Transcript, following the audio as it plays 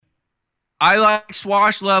I like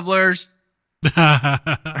swash levelers. It's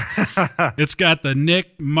got the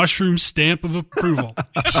Nick Mushroom stamp of approval.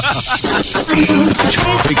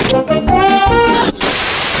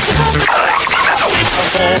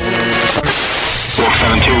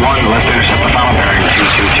 721, left intercept the final bearing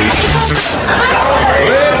 222.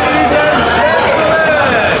 Ladies and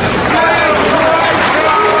gentlemen,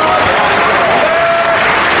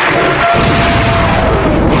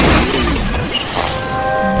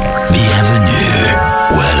 Bienvenue.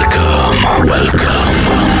 Welcome.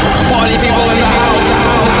 party people in the house.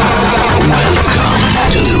 Welcome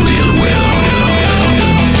to the real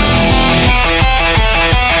world.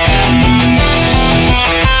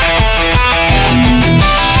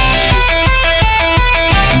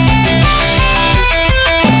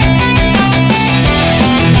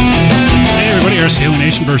 Hey everybody, our Sailing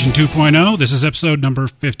Nation version 2.0. This is episode number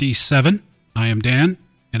 57. I am Dan,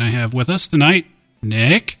 and I have with us tonight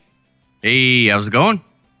Nick, Hey, how's it going?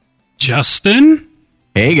 Justin,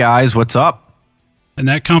 Hey guys, what's up? and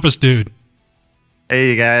that compass dude.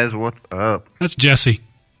 Hey guys, what's up? That's Jesse.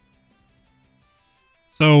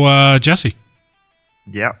 So, Jesse,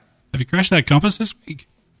 Yep. have you crashed that compass this week?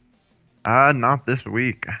 Not this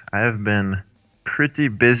week. I have been pretty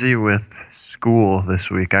busy with school this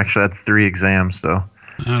week. Actually, I had 3 exams, so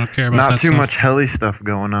I don't care about not that too stuff. much heli stuff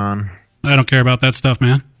going on. I don't care about that stuff,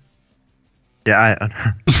 man. Yeah,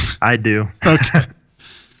 I do. Okay.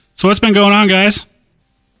 So what's been going on, guys?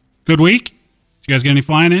 Good week? Did you guys get any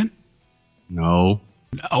flying in? No.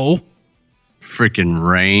 No. Freaking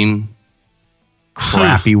rain.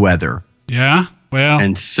 Crappy weather. Yeah? Well,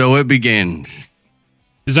 And so it begins.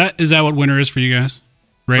 is that what winter is for you guys?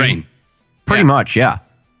 Rain. Pretty much, yeah.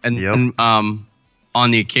 And, Yep. and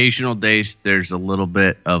on the occasional days, there's a little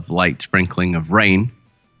bit of light sprinkling of rain.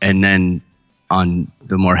 And then on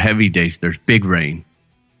the more heavy days, there's big rain.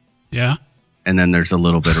 Yeah? And then there's a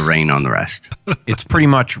little bit of rain on the rest. It's pretty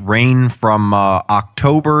much rain from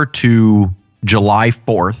October to July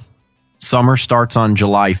 4th. Summer starts on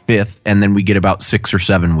July 5th, and then we get about 6 or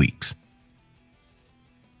 7 weeks.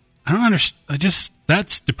 I don't understand.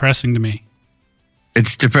 That's depressing to me.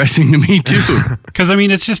 It's depressing to me, too. Because,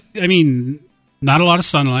 not a lot of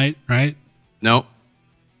sunlight, right? No,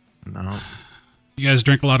 No. You guys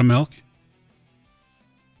drink a lot of milk?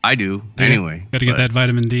 I do. Anyway. Got to get but- that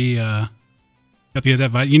vitamin D. Got to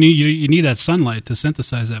get that you need that sunlight to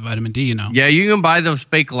synthesize that vitamin D, you know? Yeah, you can buy those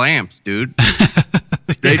fake lamps, dude.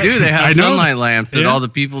 They do. They I have know. sunlight lamps that Yeah. all the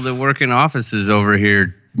people that work in offices over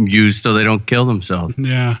here use so they don't kill themselves.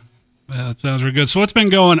 Yeah. That sounds really good. So what's been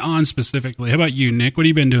going on specifically? How about you, Nick? What have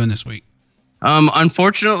you been doing this week?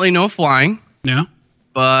 Unfortunately, no flying, Yeah?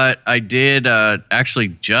 but I did actually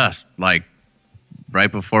just like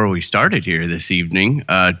right before we started here this evening,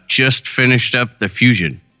 just finished up the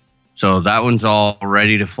Fusion. So that one's all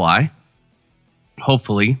ready to fly.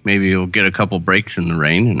 Hopefully, maybe we'll get a couple breaks in the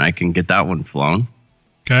rain and I can get that one flown.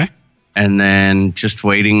 Okay. And then just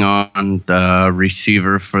waiting on the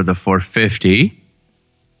receiver for the 450.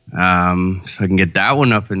 So I can get that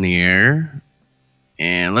one up in the air.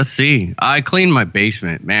 And let's see. I cleaned my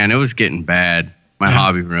basement. Man, it was getting bad. My Yeah.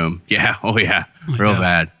 hobby room. Yeah. Oh, yeah. Real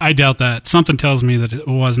bad. I doubt that. Something tells me that it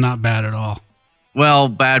was not bad at all. Well,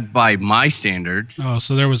 bad by my standards. Oh,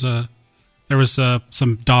 so there was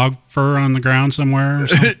some dog fur on the ground somewhere or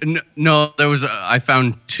something? No, I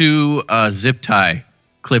found 2 zip tie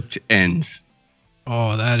clipped ends.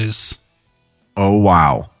 Oh, that is... Oh,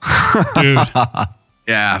 wow. Dude.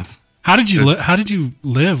 Yeah. How did you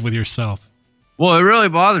live with yourself? Well, it really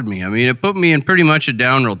bothered me. I mean, it put me in pretty much a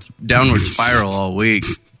downward spiral all week.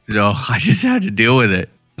 So I just had to deal with it.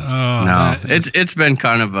 Oh, No, that is- it's been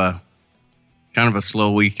kind of a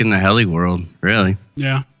slow week in the heli world, really.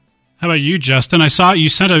 yeah. How about you, Justin? I saw you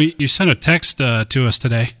sent a text to us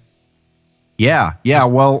today. Yeah.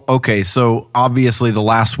 Well, okay. So obviously the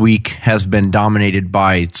last week has been dominated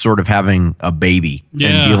by sort of having a baby Yeah.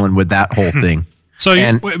 and dealing with that whole thing. So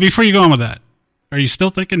And- before you go on with that, are you still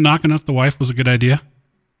thinking knocking up the wife was a good idea?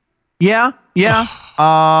 Yeah.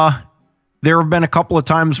 There have been a couple of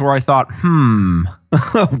times where I thought,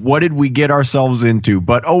 what did we get ourselves into?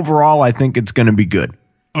 But overall, I think it's going to be good.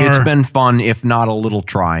 It's been fun, if not a little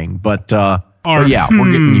trying. But yeah,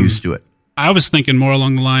 we're getting used to it. I was thinking more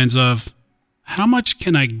along the lines of, how much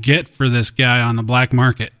can I get for this guy on the black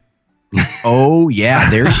market? Oh, yeah,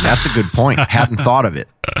 that's a good point. Hadn't thought of it.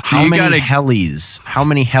 How you many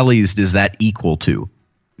helis does that equal to?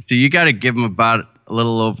 So you got to give them about a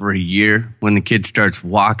little over a year when the kid starts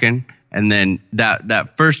walking. And then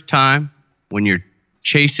that first time when you're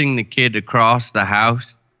chasing the kid across the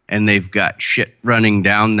house and they've got shit running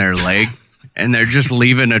down their leg and they're just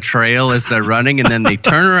leaving a trail as they're running, and then they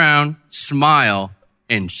turn around, smile,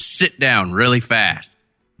 and sit down really fast.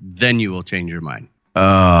 Then you will change your mind.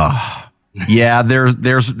 Yeah, there's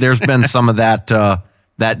been some of that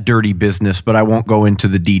dirty business, but I won't go into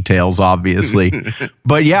the details, obviously.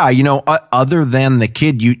 But yeah, other than the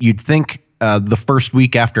kid, you'd think the first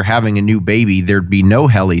week after having a new baby, there'd be no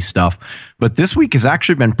heli stuff. But this week has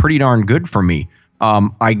actually been pretty darn good for me.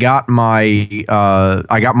 I got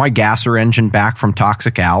my gasser engine back from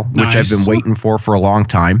Toxic Al, which I've been waiting for a long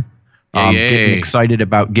time. Getting excited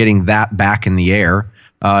about getting that back in the air.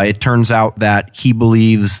 It turns out that he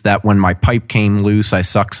believes that when my pipe came loose, I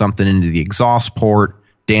sucked something into the exhaust port,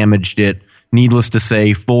 damaged it. Needless to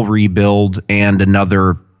say, full rebuild and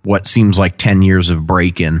another what seems like 10 years of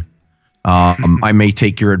break-in. I may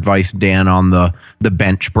take your advice, Dan, on the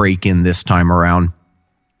bench break-in this time around.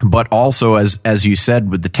 But also, as you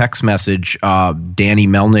said with the text message, Danny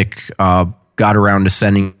Melnick got around to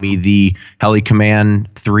sending me the Heli Command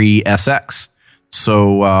 3 SX.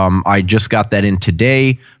 So I just got that in today.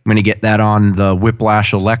 I'm going to get that on the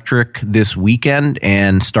Whiplash Electric this weekend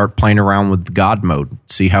and start playing around with God mode,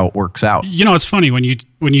 see how it works out. It's funny when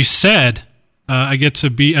you said I get to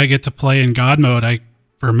play in God mode.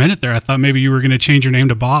 For a minute there, I thought maybe you were going to change your name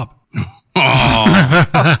to Bob. Oh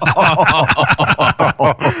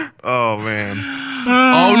man!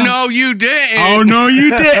 Oh no, you didn't! Oh no,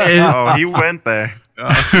 you didn't! Oh, he went there.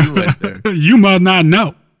 You must not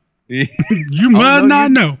know. You must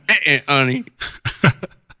not know, honey.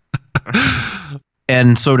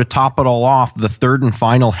 And so to top it all off, the third and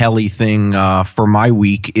final heli thing for my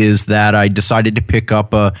week is that I decided to pick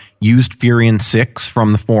up a used Furion 6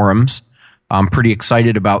 from the forums. I'm pretty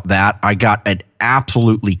excited about that. I got an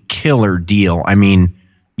absolutely killer deal. I mean,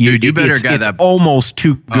 you better get it's that. Almost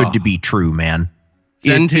too good to be true, man.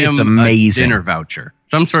 Send him it's amazing. A dinner voucher,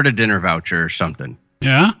 some sort of dinner voucher or something.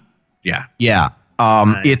 Yeah, yeah.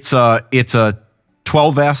 Nice. It's a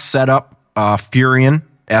 12S setup, Furion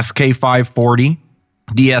SK540,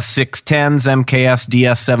 DS610s, MKS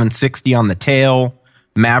DS760 on the tail,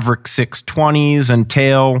 Maverick 620s and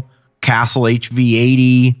tail, Castle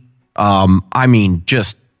HV80. I mean,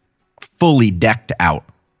 just fully decked out.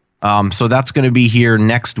 So that's going to be here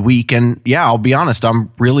next week. And yeah, I'll be honest,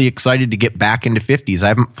 I'm really excited to get back into 50s. I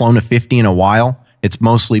haven't flown a 50 in a while. It's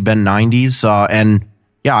mostly been 90s. And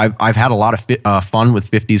yeah, I've had a lot of fun with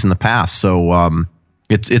 50s in the past. So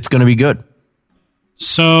it's going to be good.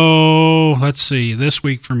 So let's see. This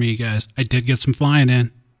week for me, guys, I did get some flying in.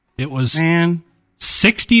 It was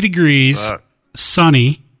 60 degrees,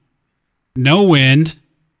 sunny, no wind,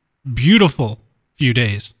 beautiful few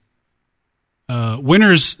days.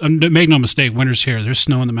 Winter's, make no mistake, winter's here. There's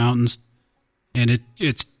snow in the mountains, and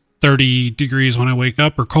it's 30 degrees when I wake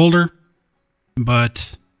up or colder.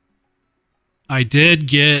 But I did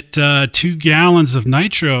get 2 gallons of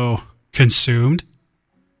nitro consumed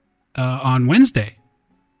on Wednesday.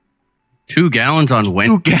 2 gallons on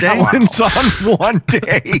Wednesday? 2 gallons on one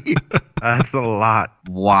day. That's a lot.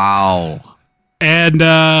 Wow.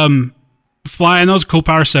 And flying those Cool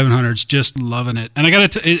Power 700s, just loving it. And I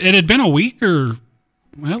got it had been a week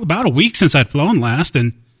about a week since I'd flown last.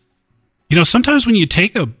 And, sometimes when you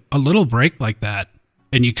take a little break like that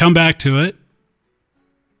and you come back to it,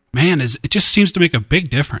 man, it just seems to make a big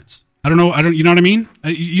difference. I don't know. You know what I mean?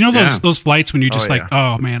 Those flights when you just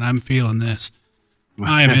oh man, I'm feeling this.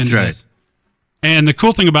 I am into this. And the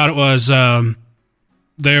cool thing about it was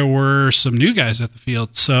there were some new guys at the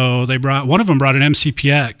field. So one of them brought an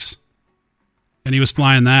MCPX, and he was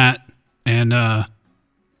flying that. And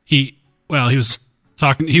he was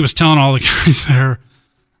telling all the guys there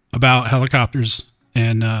about helicopters.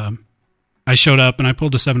 And I showed up and I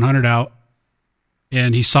pulled the 700 out,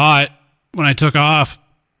 and he saw it when I took off,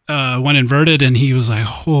 went inverted, and he was like,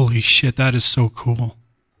 "Holy shit, that is so cool."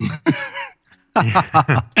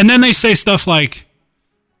 And then they say stuff like,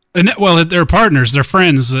 they're partners, they're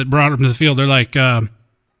friends that brought them to the field. They're like,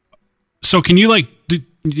 so can you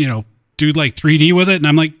do like 3D with it? And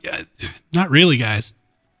I'm like, not really, guys.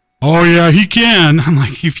 Oh yeah, he can. I'm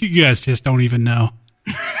like, if you guys just don't even know,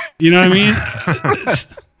 you know what I mean?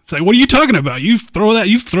 It's like, what are you talking about? You throw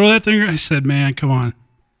that thing. I said, man, come on.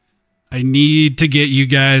 I need to get you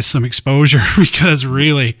guys some exposure, because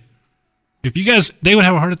really, they would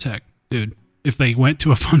have a heart attack, dude. If they went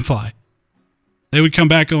to a fun fly, they would come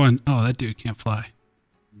back going, "Oh, that dude can't fly."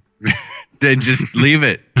 Then just leave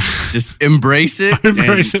it. Just embrace it.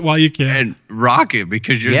 Embrace it while you can, and rock it,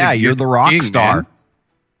 because you're the rock king, star. Man.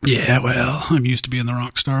 Yeah, well, I'm used to being the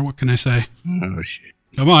rock star. What can I say? Oh shit!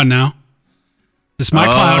 Come on now. It's my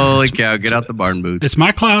cloud. Holy cow! Get out the barn boots. It's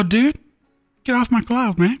my cloud, dude. Get off my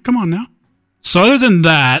cloud, man. Come on now. So other than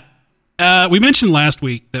that, we mentioned last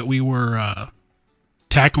week that we were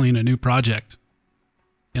tackling a new project.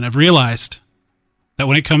 And I've realized that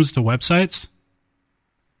when it comes to websites,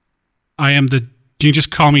 you can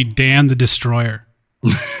just call me Dan the Destroyer.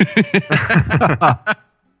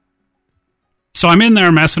 So I'm in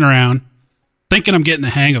there messing around, thinking I'm getting the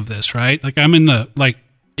hang of this, right? Like I'm in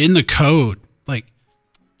the code. Like,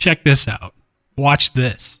 check this out. Watch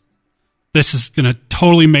this. This is going to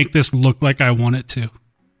totally make this look like I want it to.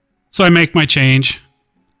 So I make my change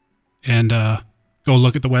and go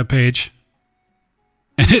look at the webpage,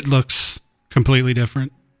 and it looks completely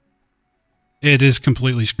different. It is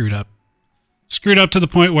completely screwed up. Screwed up to the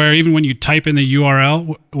point where even when you type in the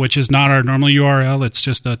URL, which is not our normal URL, it's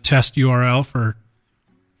just a test URL for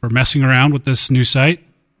messing around with this new site,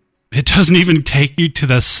 it doesn't even take you to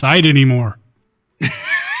the site anymore.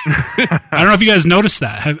 I don't know if you guys noticed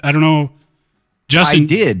that. I don't know. Justin,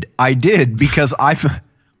 I did because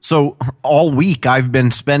so all week I've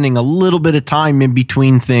been spending a little bit of time in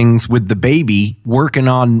between things with the baby working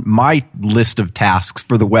on my list of tasks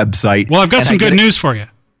for the website. Well, I've got some good news for you.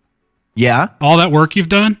 Yeah? All that work you've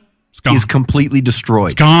done is completely destroyed.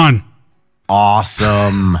 It's gone.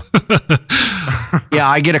 Awesome. Yeah,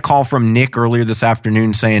 I get a call from Nick earlier this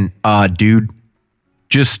afternoon saying, dude,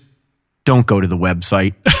 just don't go to the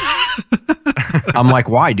website. I'm like,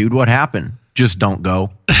 why, dude? What happened? Just don't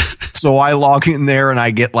go. So I log in there and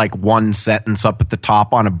I get like one sentence up at the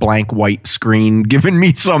top on a blank white screen giving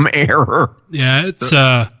me some error. Yeah, it's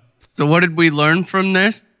So what did we learn from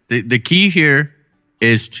this? The key here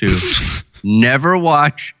is to never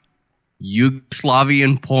watch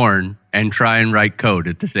Yugoslavian porn and try and write code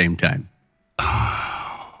at the same time.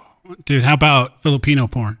 Dude, how about Filipino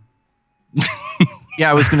porn? Yeah,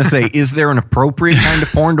 I was going to say, is there an appropriate kind of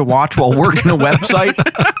porn to watch while working a website?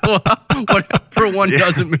 Well, whatever one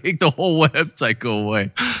doesn't make the whole website go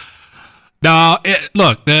away. No,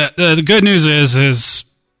 look, the good news is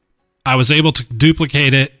I was able to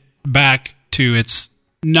duplicate it back to its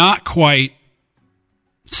not quite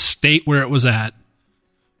state where it was at,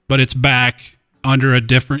 but it's back under a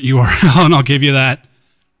different URL, and I'll give you that,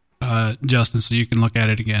 Justin, so you can look at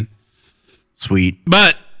it again. Sweet.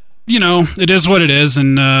 But you know, it is what it is,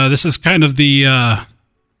 and this is kind of the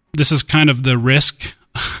risk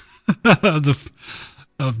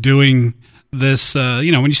of doing this.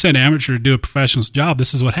 You know, when you send an amateur to do a professional's job,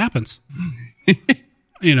 this is what happens.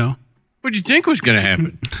 You know, what do you think was going to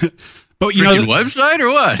happen? But you freaking know, website or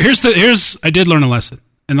what? I did learn a lesson,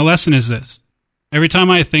 and the lesson is this: every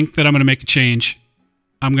time I think that I'm going to make a change,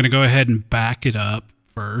 I'm going to go ahead and back it up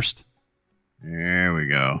first. There we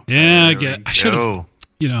go. Yeah, I should have.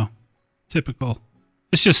 You know, typical.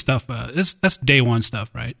 It's just stuff. That's day one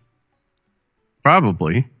stuff, right?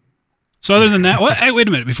 Probably. So other than that, hey, wait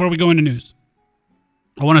a minute. Before we go into news,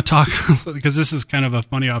 I want to talk because this is kind of a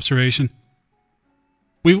funny observation.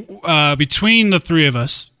 We between the three of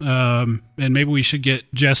us, and maybe we should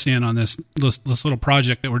get Jesse in on this little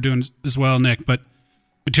project that we're doing as well, Nick. But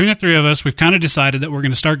between the three of us, we've kind of decided that we're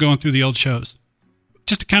going to start going through the old shows,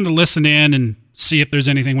 just to kind of listen in and see if there's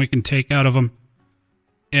anything we can take out of them.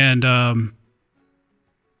 And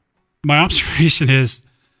my observation is,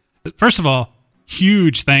 first of all,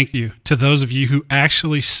 huge thank you to those of you who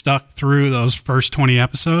actually stuck through those first 20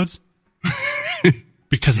 episodes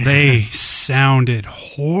because they sounded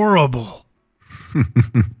horrible.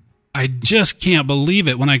 I just can't believe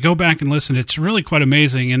it. When I go back and listen, it's really quite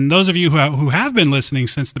amazing. And those of you who have been listening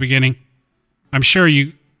since the beginning, I'm sure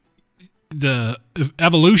the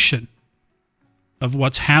evolution of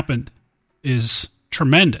what's happened is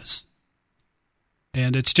tremendous.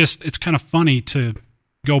 And it's kind of funny to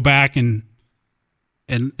go back and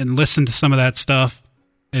listen to some of that stuff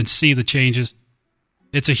and see the changes.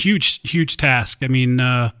 It's a huge task. I mean,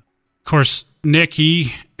 of course, Nick,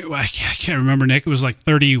 I can't remember, Nick, it was like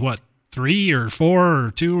 3 or 4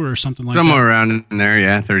 or 2 or something like that. Somewhere around in there,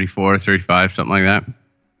 yeah, 34, 35, something like that.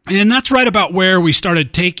 And that's right about where we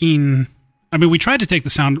started taking, I mean, we tried to take the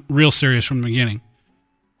sound real serious from the beginning,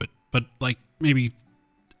 but like maybe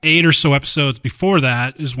 8 or so episodes before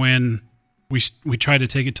that is when we tried to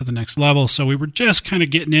take it to the next level. So we were just kind of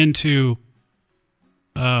getting into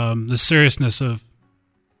the seriousness of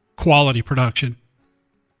quality production.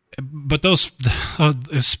 But those,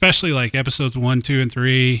 especially like episodes 1, 2, and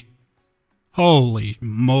 3, holy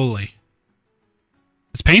moly,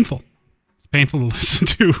 it's painful. It's painful to listen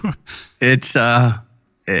to.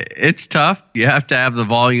 It's tough. You have to have the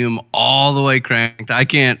volume all the way cranked.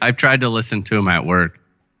 I've tried to listen to them at work,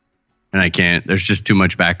 and I can't. There's just too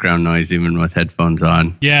much background noise, even with headphones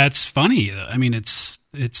on. Yeah, it's funny. I mean, it's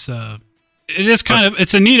it is kind of,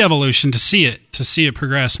 it's a neat evolution to see it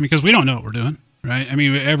progress, because we don't know what we're doing, right? I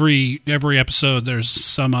mean, every episode there's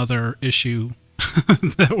some other issue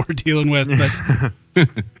that we're dealing with, but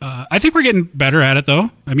I think we're getting better at it, though.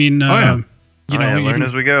 I mean, we learn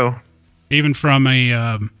as we go. Even from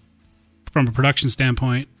a production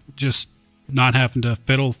standpoint, just not having to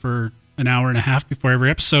fiddle for an hour and a half before every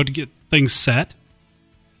episode to get things set.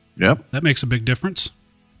 Yep, that makes a big difference.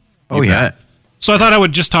 Oh, yeah. So I thought I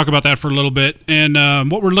would just talk about that for a little bit. And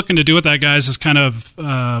what we're looking to do with that, guys, is kind of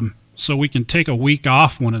so we can take a week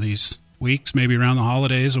off one of these weeks, maybe around the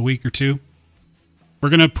holidays, a week or two. We're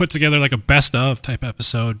going to put together like a best of type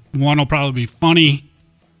episode. One will probably be funny.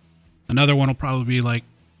 Another one will probably be like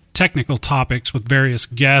technical topics with various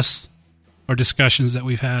guests or discussions that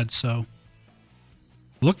we've had. So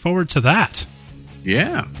look forward to that.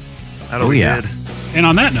 Yeah. That'll be good. And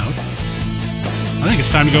on that note, I think it's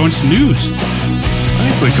time to go into some news. I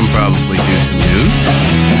think we can probably do some news.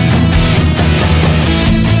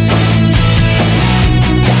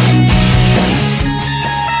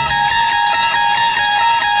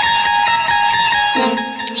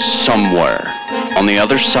 Somewhere on the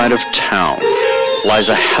other side of town lies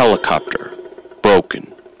a helicopter,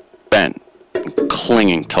 broken, bent, and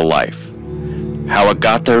clinging to life. How it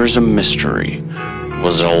got there is a mystery.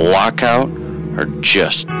 Was it a lockout or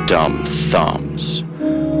just dumb thumbs?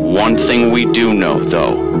 One thing we do know,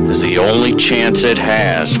 though, is the only chance it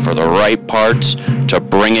has for the right parts to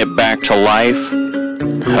bring it back to life,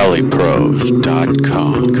 helipros.com.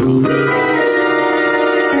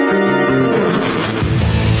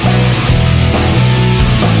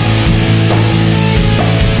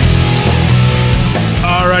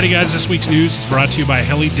 Alrighty, guys, this week's news is brought to you by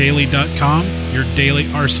helidaily.com, your daily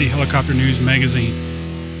RC helicopter news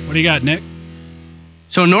magazine. What do you got, Nick?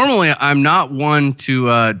 So normally I'm not one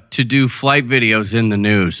to do flight videos in the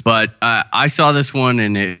news, but I saw this one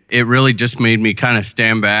and it really just made me kind of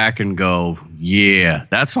stand back and go, yeah,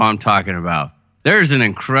 that's what I'm talking about. There's an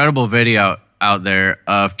incredible video out there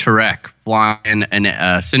of Tarek flying an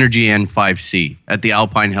Synergy N5C at the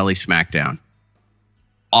Alpine Heli Smackdown.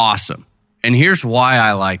 Awesome. And here's why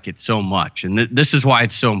I like it so much, and this is why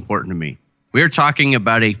it's so important to me. We're talking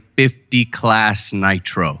about a 50 class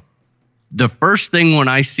Nitro. The first thing when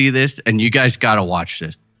I see this, and you guys got to watch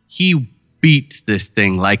this, he beats this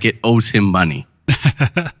thing like it owes him money.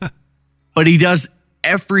 But he does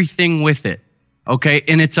everything with it, okay?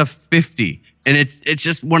 And it's a 50. And it's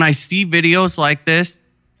just, when I see videos like this,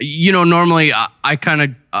 you know, normally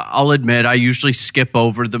I'll admit I usually skip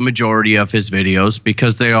over the majority of his videos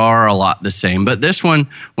because they are a lot the same. But this one,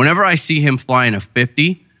 whenever I see him flying a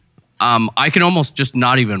 50, I can almost just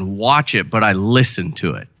not even watch it, but I listen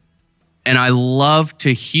to it. And I love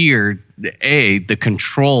to hear, the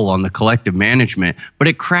control on the collective management, but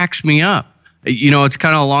it cracks me up. You know, it's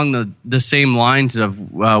kind of along the same lines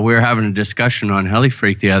of we were having a discussion on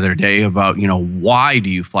HeliFreak the other day about, you know, why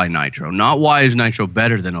do you fly Nitro? Not why is Nitro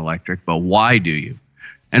better than electric, but why do you?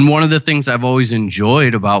 And one of the things I've always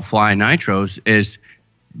enjoyed about flying Nitros is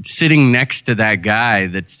sitting next to that guy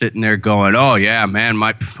that's sitting there going, oh, yeah, man,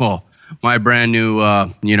 my brand new,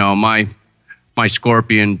 my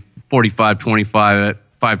Scorpion 4525 at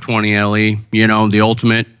 520 LE, you know, the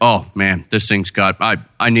ultimate. Oh man, this thing's got, I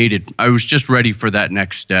was just ready for that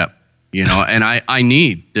next step, you know, and I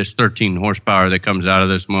need this 13 horsepower that comes out of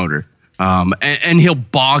this motor. And he'll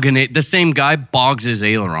boggin it. The same guy bogs his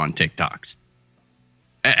aileron TikToks.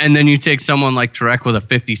 And then you take someone like Tarek with a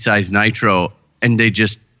 50 size Nitro and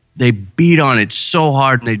they beat on it so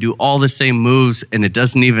hard and they do all the same moves and it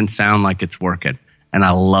doesn't even sound like it's working. And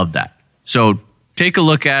I love that. So take a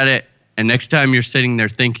look at it. And next time you're sitting there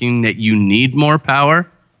thinking that you need more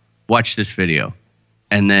power, watch this video.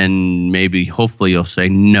 And then hopefully you'll say,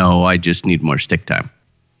 no, I just need more stick time.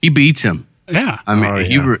 He beats him. Yeah. I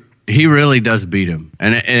mean, he really does beat him.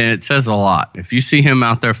 And it says a lot. If you see him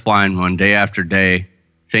out there flying one day after day,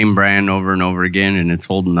 same brand over and over again, and it's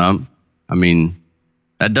holding up, I mean,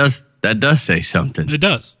 that does say something. It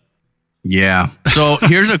does. Yeah. So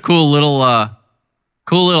here's a cool little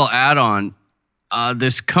add-on.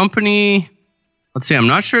 This company, let's see, I'm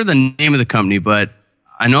not sure the name of the company, but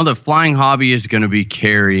I know that Flying Hobby is going to be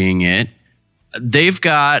carrying it. They've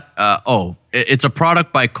got, it's a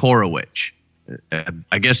product by Korowich.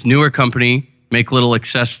 I guess newer company, make little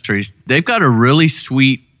accessories. They've got a really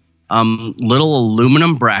sweet little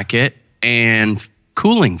aluminum bracket and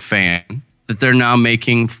cooling fan that they're now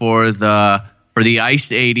making for the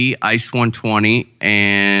Ice 80, Ice 120,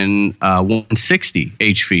 and 160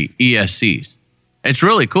 HV ESCs. It's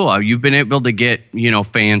really cool. You've been able to get, you know,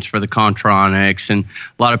 fans for the Contronics, and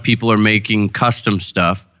a lot of people are making custom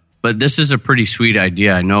stuff. But this is a pretty sweet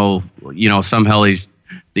idea. I know, some helis,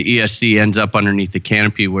 the ESC ends up underneath the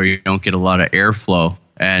canopy where you don't get a lot of airflow,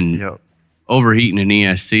 and overheating an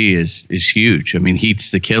ESC is huge. I mean,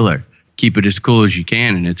 heat's the killer. Keep it as cool as you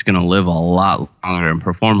can, and it's going to live a lot longer and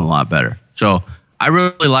perform a lot better. So I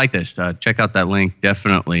really like this. Check out that link,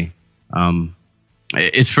 definitely.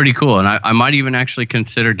 It's pretty cool, and I might even actually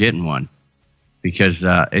consider getting one because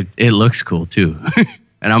it looks cool too.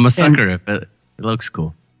 And I'm a sucker if it looks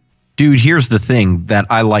cool. Dude, here's the thing that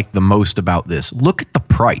I like the most about this. Look at the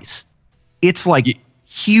price. It's like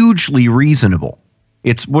hugely reasonable.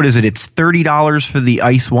 It's It's $30 for the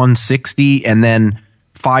Ice 160 and then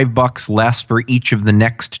 $5 less for each of the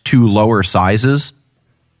next two lower sizes.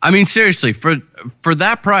 I mean, seriously, for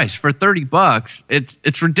that price, for $30,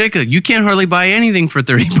 it's ridiculous. You can't hardly buy anything for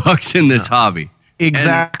 $30 in this hobby.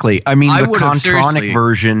 Exactly. And I mean, the Contronic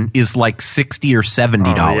version is like $60 or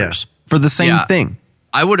 $70 for the same thing.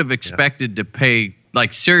 I would have expected to pay,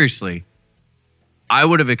 like, seriously, I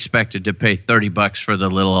would have expected to pay $30 for the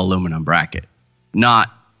little aluminum bracket,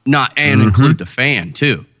 not include the fan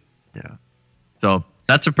too. Yeah. So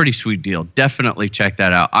that's a pretty sweet deal. Definitely check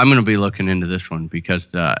that out. I'm going to be looking into this one because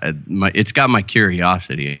it's got my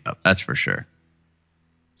curiosity up. That's for sure.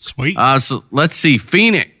 Sweet. So let's see.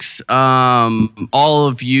 Phoenix. All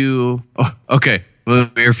of you. Oh, okay.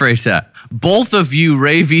 Let me rephrase that. Both of you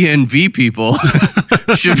Ray VNV people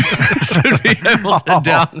should be able to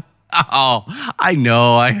down. Oh, I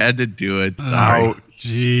know. I had to do it. Sorry. Oh,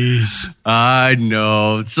 jeez. I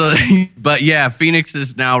know. So, but yeah, Phoenix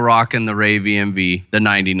is now rocking the Ray VNV, the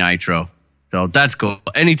 90 Nitro. So that's cool.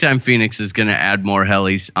 Anytime Phoenix is going to add more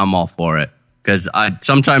helis, I'm all for it. Because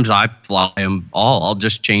sometimes I fly them all. I'll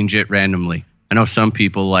just change it randomly. I know some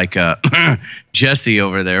people like Jesse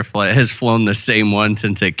over there has flown the same one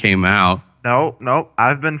since it came out. No.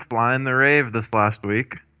 I've been flying the Rave this last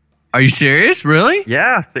week. Are you serious? Really?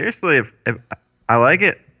 Yeah, seriously. If I like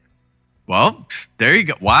it. Well, there you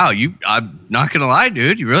go. Wow, I'm not going to lie,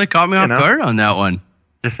 dude. You really caught me off guard on that one.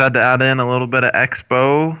 Just had to add in a little bit of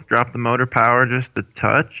Expo, drop the motor power just a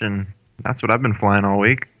touch, and that's what I've been flying all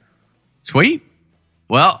week. Sweet.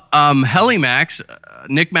 Well, Helimax,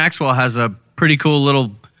 Nick Maxwell has a pretty cool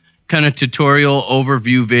little kind of tutorial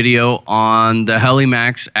overview video on the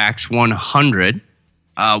Helimax Axe 100.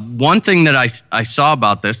 One thing that I saw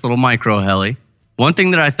about this little micro heli, one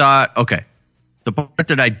thing that I thought, okay, the part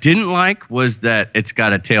that I didn't like was that it's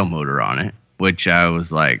got a tail motor on it, which I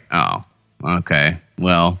was like, oh, okay,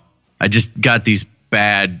 well, I just got these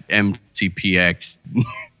bad MCPX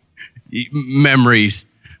memories.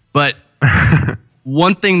 But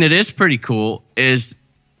one thing that is pretty cool is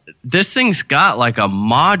this thing's got like a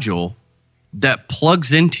module that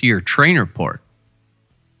plugs into your trainer port.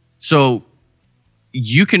 So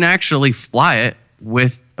you can actually fly it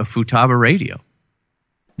with a Futaba radio.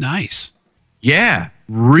 Nice. Yeah,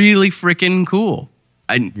 really freaking cool.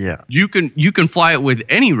 And you can fly it with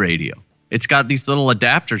any radio. It's got these little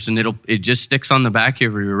adapters and it just sticks on the back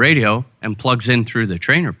of your radio and plugs in through the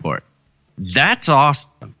trainer port. That's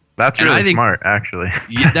awesome. That's really smart, actually.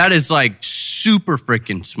 That is like super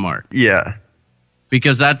freaking smart. Yeah.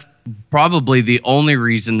 Because that's probably the only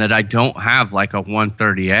reason that I don't have like a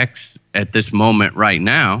 130X at this moment right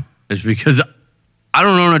now is because I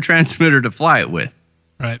don't own a transmitter to fly it with.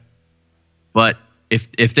 Right. But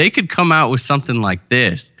if they could come out with something like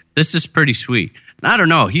this is pretty sweet. And I don't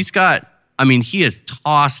know. He is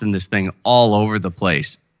tossing this thing all over the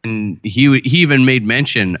place. And he even made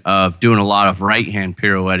mention of doing a lot of right-hand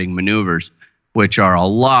pirouetting maneuvers, which are a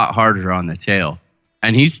lot harder on the tail.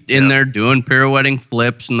 And he's in there doing pirouetting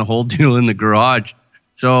flips and the whole deal in the garage.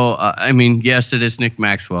 So, yes, it is Nick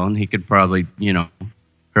Maxwell, and he could probably,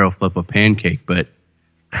 barrel flip a pancake, but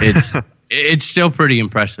it's still pretty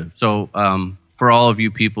impressive. So, for all of you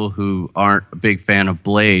people who aren't a big fan of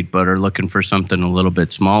Blade but are looking for something a little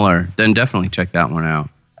bit smaller, then definitely check that one out.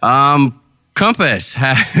 Compass.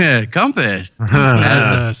 Compass.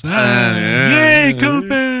 Yay,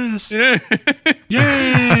 Compass.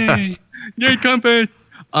 Yay. Yay, Compass.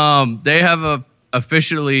 They have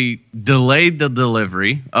officially delayed the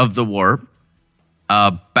delivery of the Warp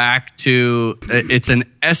back to, it's an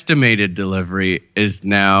estimated delivery is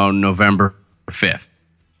now November 5th.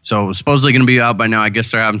 So it's supposedly going to be out by now. I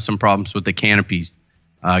guess they're having some problems with the canopies,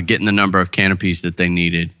 getting the number of canopies that they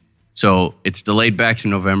needed. So it's delayed back to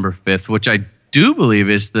November 5th, which I do believe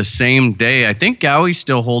is the same day. I think Gowie's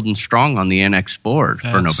still holding strong on the NX4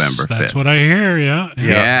 for November 5th. That's what I hear,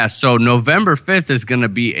 Yeah, so November 5th is going to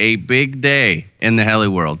be a big day in the heli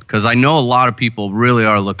world because I know a lot of people really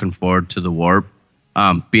are looking forward to the Warp,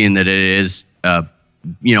 being that it is,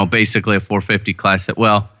 basically a 450 class.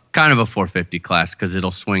 Well, kind of a 450 class because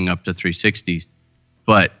it'll swing up to 360s.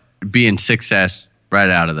 But being 6S right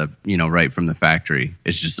out of the, right from the factory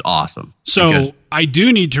is just awesome. So I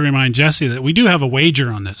do need to remind Jesse that we do have a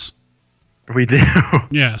wager on this. We do.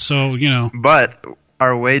 Yeah, so, But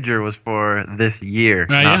our wager was for this year,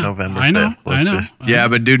 not November 5th. I know. Yeah,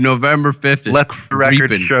 but dude, November 5th is Let the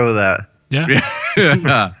record show that.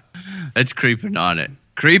 Yeah. That's creeping on it.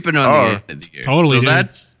 Creeping on the end of the year. Totally, So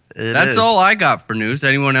dude. that's all I got for news.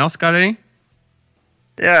 Anyone else got any?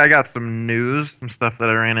 Yeah, I got some news, some stuff that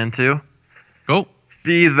I ran into. Go.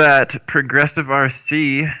 See that Progressive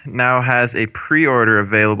RC now has a pre-order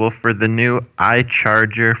available for the new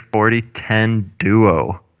iCharger 4010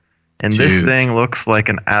 Duo. And this thing looks like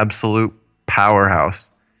an absolute powerhouse.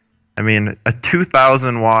 I mean, a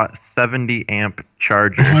 2,000 watt, 70 amp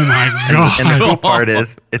charger. Oh my God. And the cool part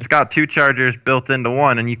is, it's got 2 chargers built into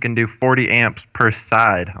one, and you can do 40 amps per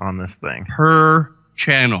side on this thing. Per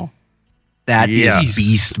channel. That is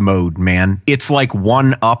beast mode, man. It's like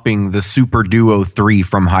one-upping the Super Duo 3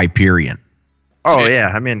 from Hyperion. Oh, yeah.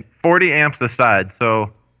 I mean, 40 amps a side.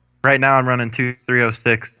 So right now I'm running 2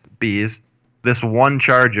 306Bs. This one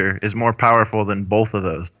charger is more powerful than both of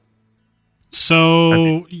those.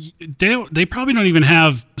 So they probably don't even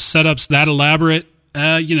have setups that elaborate,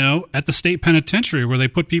 at the state penitentiary where they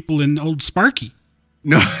put people in old Sparky.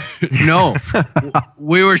 No.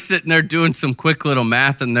 We were sitting there doing some quick little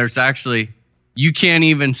math, and there's actually, you can't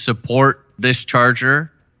even support this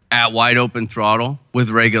charger at wide open throttle with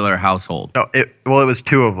regular household. No, it was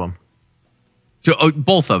 2 of them. So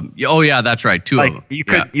both of them. Oh yeah, that's right. 2 of them. You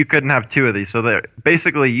couldn't have 2 of these. So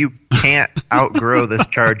basically you can't outgrow this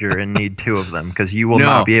charger and need 2 of them because you will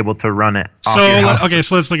not be able to run it. So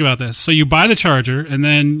let's think about this. So you buy the charger and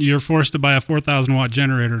then you're forced to buy a 4,000 watt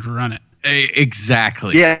generator to run it.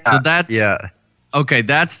 Exactly. Yeah. So that's okay.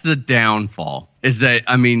 That's the downfall. Is that,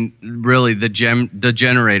 I mean, really the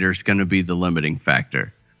generator is going to be the limiting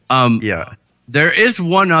factor. Yeah. There is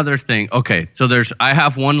one other thing. Okay, so I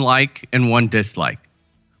have one like and one dislike.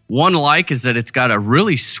 One like is that it's got a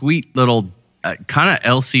really sweet little kind of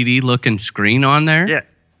LCD looking screen on there. Yeah.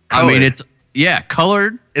 Colored. I mean, it's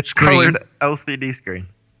colored. It's screen. colored LCD screen.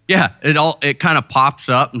 Yeah, it kind of pops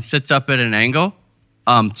up and sits up at an angle.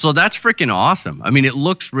 So that's freaking awesome. I mean, it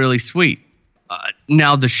looks really sweet.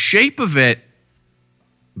 Now the shape of it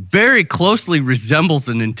very closely resembles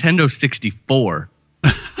a Nintendo 64.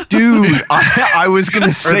 Dude, I was going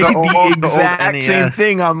to say the exact NES. same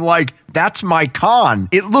thing. I'm like, that's my con.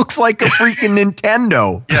 It looks like a freaking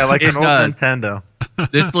Nintendo. Yeah, like an old Nintendo.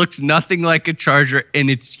 This looks nothing like a charger, and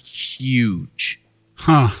it's huge.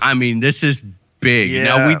 Huh. I mean, this is big. Yeah.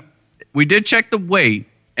 Now, we did check the weight,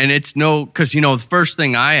 and it's because, the first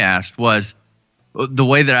thing I asked was the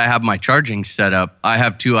way that I have my charging set up, I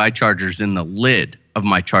have 2 iChargers in the lid of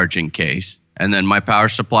my charging case. And then my power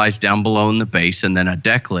supply's down below in the base, and then a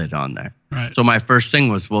deck lid on there. Right. So my first thing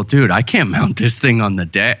was, well, dude, I can't mount this thing on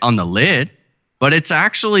the lid. But it's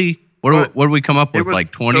actually, what do we come up with,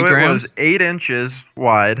 like 20 grams? It was 8 inches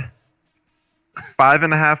wide,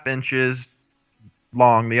 5.5 inches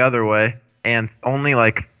long the other way, and only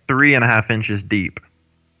like 3.5 inches deep.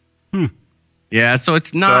 Yeah, so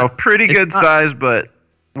it's not. So pretty good size, but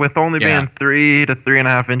with only being 3 to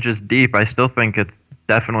 3.5 inches deep, I still think it's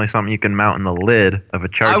definitely something you can mount in the lid of a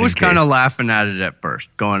charging I was kind of case. laughing at it at first,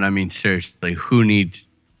 going, I mean, seriously, who needs,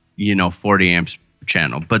 40 amps per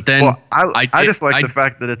channel? But then Well, I just like the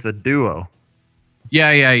fact that it's a Duo. Yeah.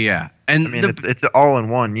 And I mean, it's an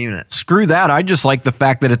all-in-one unit. Screw that. I just like the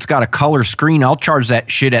fact that it's got a color screen. I'll charge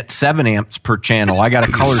that shit at 7 amps per channel. I got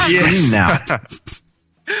a color screen now.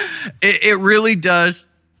 It really does.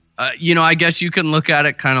 I guess you can look at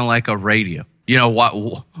it kind of like a radio.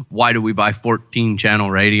 Why do we buy 14 channel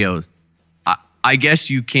radios? I guess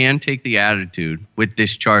you can take the attitude with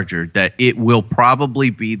this charger that it will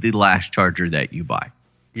probably be the last charger that you buy.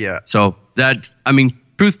 Yeah. So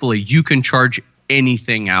truthfully, you can charge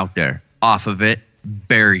anything out there off of it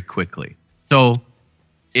very quickly. So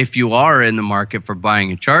if you are in the market for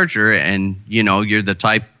buying a charger and, you're the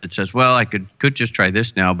type that says, well, I could just try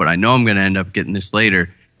this now, but I know I'm going to end up getting this later.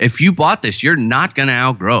 If you bought this, you're not going to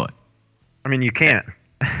outgrow it. I mean, you can't.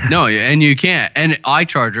 No, and you can't. And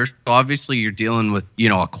iChargers, obviously you're dealing with,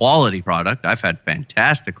 a quality product. I've had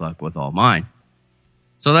fantastic luck with all mine.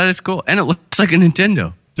 So that is cool. And it looks like a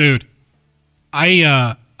Nintendo. Dude,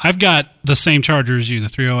 I've got the same charger as you, the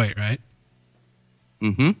 308, right?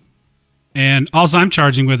 Mm-hmm. And all I'm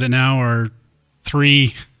charging with it now are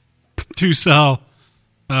 3 2-cell,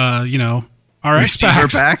 RX Receiver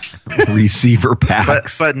packs. packs. Receiver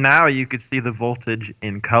packs. But now you could see the voltage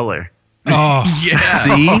in color. Oh, Yeah.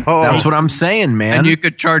 See, that's what I'm saying, man. And you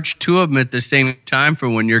could charge 2 of them at the same time for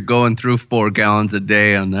when you're going through 4 gallons a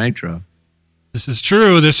day on nitro. This is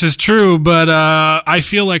true, but I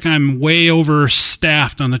feel like I'm way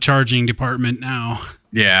overstaffed on the charging department now.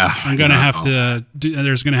 Yeah. I'm going to have to,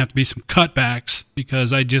 there's going to have to be some cutbacks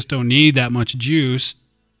because I just don't need that much juice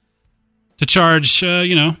to charge,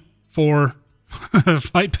 4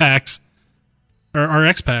 flight packs or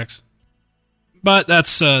X packs. But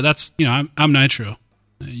that's I'm nitro.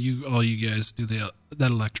 All you guys do that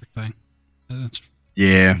electric thing.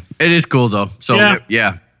 Yeah. It is cool though. So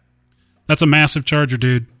yeah. That's a massive charger,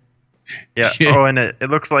 dude. Yeah. Oh, and it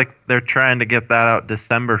looks like they're trying to get that out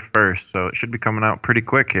December 1st, so it should be coming out pretty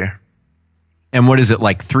quick here. And what is it,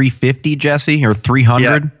 like 350, Jesse, or 300?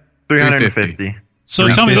 Yeah, 350. So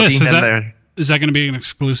tell me this: is that going to be an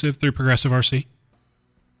exclusive through Progressive RC?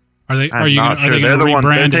 I'm not sure. They're the one.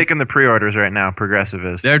 They're taking the pre-orders right now. Progressive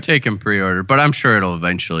is. They're taking pre-order, but I'm sure it'll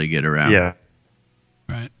eventually get around. Yeah.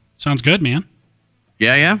 Right. Sounds good, man.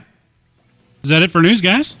 Yeah. Is that it for news,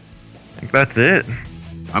 guys? I think that's it.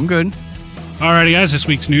 I'm good. Alrighty, guys. This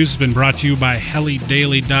week's news has been brought to you by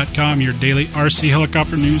helidaily.com, your daily RC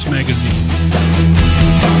helicopter news magazine.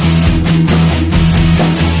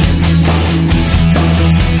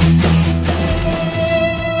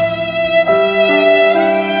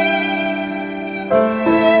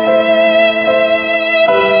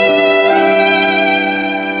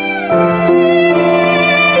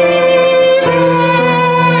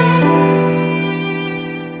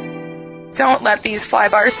 Don't let these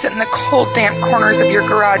flybars sit in the cold, damp corners of your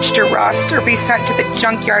garage to rust or be sent to the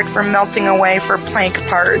junkyard for melting away for plank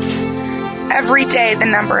parts. Every day, the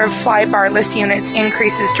number of flybarless units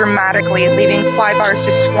increases dramatically, leaving flybars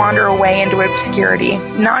to squander away into obscurity.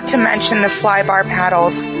 Not to mention the flybar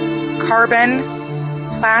paddles, carbon,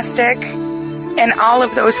 plastic, and all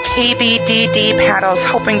of those KBDD paddles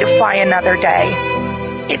hoping to fly another day.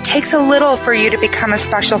 It takes a little for you to become a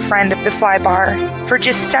special friend of the Flybar. For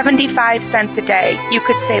just 75 cents a day, you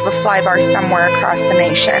could save a Flybar somewhere across the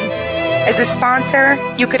nation. As a sponsor,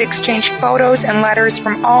 you could exchange photos and letters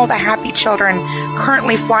from all the happy children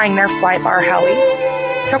currently flying their Flybar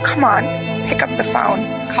helis. So come on, pick up the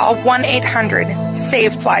phone. Call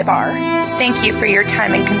 1-800-SAVE-FLYBAR. Thank you for your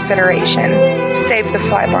time and consideration. Save the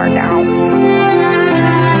Flybar now.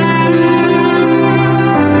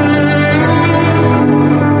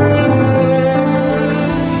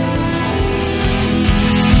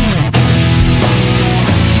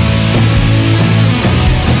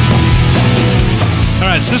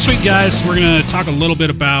 So this week, guys, we're going to talk a little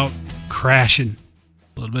bit about crashing,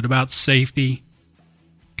 a little bit about safety,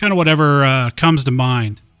 kind of whatever comes to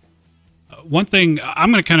mind. One thing,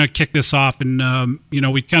 I'm going to kind of kick this off, and,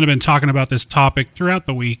 we've kind of been talking about this topic throughout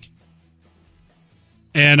the week.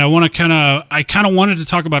 And I kind of wanted to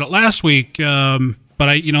talk about it last week, but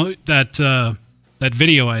that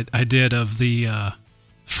video I did of the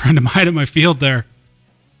friend of mine at my field there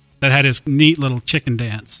that had his neat little chicken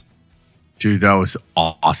dance. Dude, that was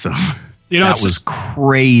awesome. That was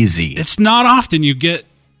crazy. It's not often you get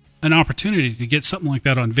an opportunity to get something like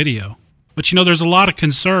that on video. But, there's a lot of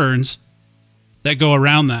concerns that go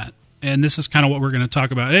around that. And this is kind of what we're going to talk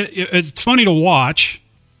about. It's funny to watch,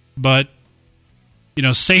 but,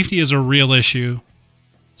 safety is a real issue.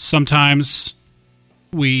 Sometimes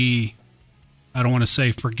I don't want to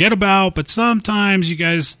say forget about, but sometimes you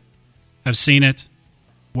guys have seen it,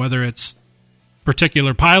 whether it's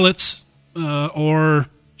particular pilots, or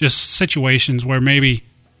just situations where maybe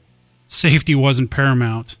safety wasn't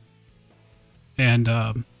paramount. And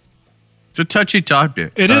it's a touchy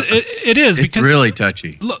topic. It is because it's really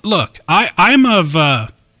touchy. Look, I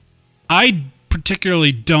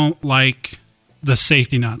particularly don't like the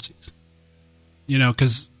safety Nazis.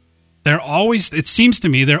 Because it seems to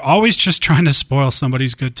me they're always just trying to spoil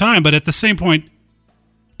somebody's good time. But at the same point,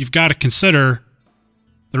 you've got to consider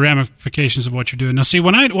the ramifications of what you're doing. Now, see,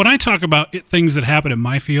 when I talk about things that happen in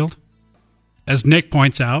my field, as Nick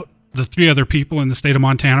points out, the 3 other people in the state of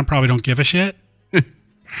Montana probably don't give a shit.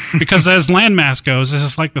 Because as landmass goes, this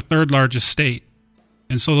is like the 3rd largest state.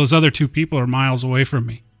 And so those other 2 people are miles away from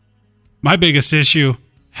me. My biggest issue,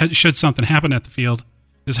 should something happen at the field,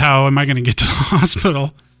 is how am I going to get to the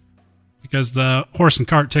hospital? Because the horse and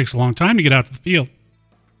cart takes a long time to get out to the field.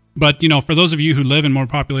 But, for those of you who live in more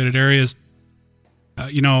populated areas,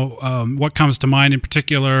 what comes to mind in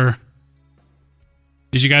particular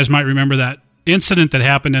is you guys might remember that incident that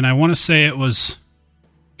happened, and I want to say it was,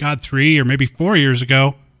 3 or maybe 4 years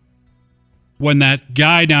ago, when that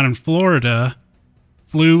guy down in Florida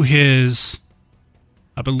flew his,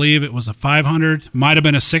 I believe it was a 500, might have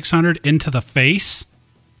been a 600, into the face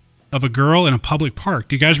of a girl in a public park.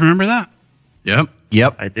 Do you guys remember that? Yep.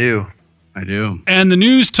 I do. And the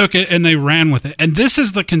news took it and they ran with it. And this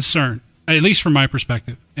is the concern, at least from my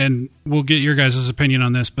perspective. And we'll get your guys' opinion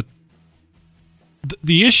on this. But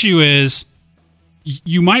the issue is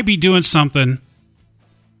you might be doing something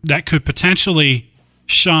that could potentially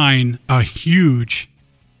shine a huge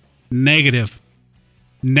negative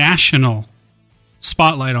national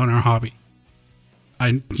spotlight on our hobby.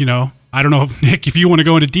 I don't know, Nick, if you want to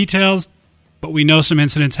go into details, but we know some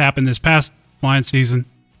incidents happened this past flying season.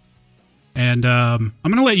 And I'm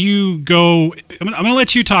going to let you go. I'm going to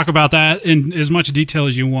let you talk about that in as much detail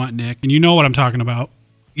as you want, Nick. And you know what I'm talking about.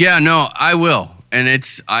 Yeah, no, I will. And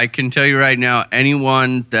I can tell you right now,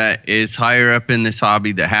 anyone that is higher up in this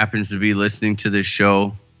hobby that happens to be listening to this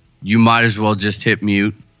show, you might as well just hit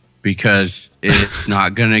mute because it's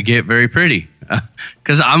not going to get very pretty.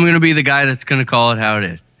 Because I'm going to be the guy that's going to call it how it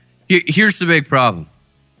is. Here's the big problem.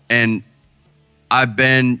 And I've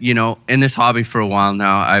been, in this hobby for a while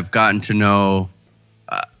now. I've gotten to know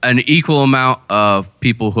an equal amount of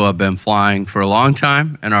people who have been flying for a long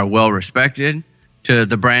time and are well respected to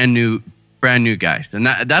the brand new guys. And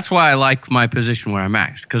that's why I like my position where I'm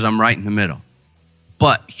at, because I'm right in the middle.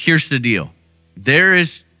 But here's the deal.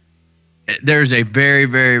 There's a very,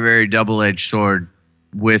 very, very double-edged sword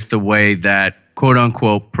with the way that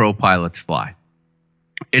quote-unquote pro pilots fly.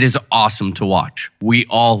 It is awesome to watch. We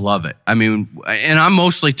all love it. I mean, and I'm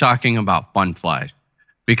mostly talking about fun flies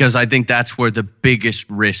because I think that's where the biggest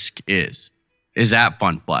risk is at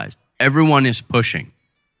fun flies. Everyone is pushing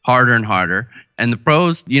harder and harder. And the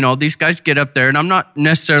pros, these guys get up there, and I'm not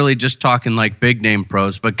necessarily just talking like big name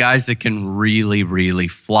pros, but guys that can really, really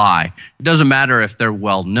fly. It doesn't matter if they're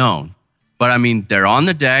well known, but I mean, they're on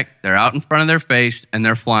the deck, they're out in front of their face, and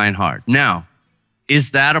they're flying hard. Now,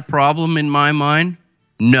 is that a problem in my mind?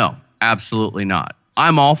 No, absolutely not.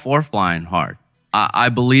 I'm all for flying hard. I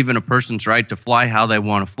believe in a person's right to fly how they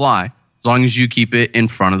want to fly, as long as you keep it in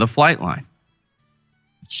front of the flight line.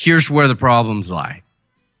 Here's where the problems lie.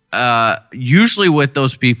 Usually with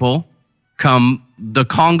those people come the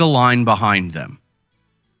conga line behind them.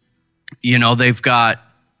 They've got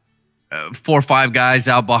 4 or 5 guys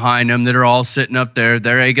out behind them that are all sitting up there.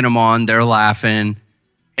 They're egging them on. They're laughing.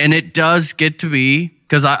 And it does get to be,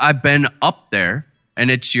 because I've been up there,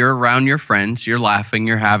 and you're around your friends, you're laughing,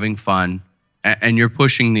 you're having fun, and you're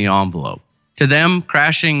pushing the envelope. To them,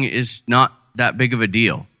 crashing is not that big of a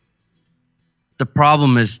deal. The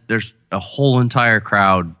problem is there's a whole entire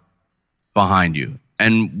crowd behind you.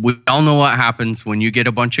 And we all know what happens when you get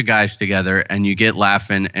a bunch of guys together and you get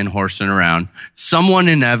laughing and horsing around. Someone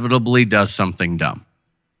inevitably does something dumb.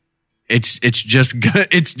 It's just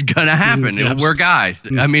it's gonna happen. We're guys.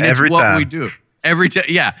 I mean, it's what we do. Every time.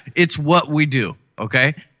 Yeah, it's what we do.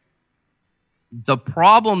 Okay. The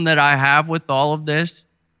problem that I have with all of this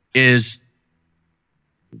is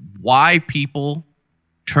why people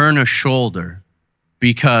turn a shoulder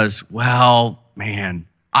because, well, man,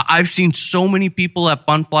 I've seen so many people at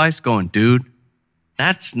fun flies going, dude,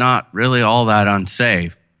 that's not really all that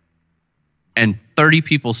unsafe. And 30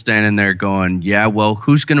 people standing there going, yeah, well,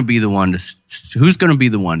 who's going to be the one to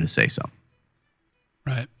say something?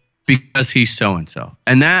 Right. Because he's so and so.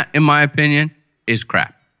 And that, in my opinion, is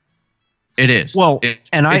crap. It is. Well,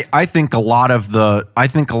 I think a lot of the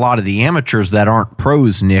amateurs that aren't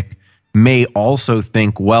pros, Nick, may also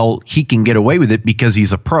think, well, he can get away with it because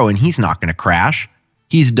he's a pro and he's not going to crash.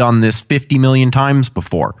 He's done this 50 million times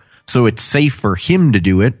before. So it's safe for him to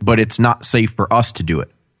do it, but it's not safe for us to do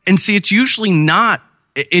it. And see, it's usually not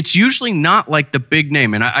like the big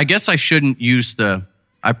name. And I guess I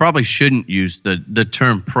probably shouldn't use the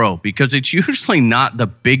term pro, because it's usually not the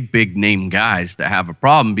big name guys that have a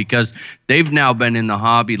problem, because they've now been in the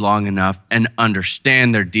hobby long enough and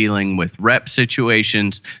understand they're dealing with rep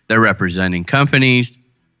situations. They're representing companies.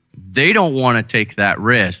 They don't want to take that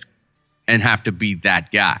risk and have to be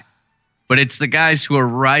that guy. But it's the guys who are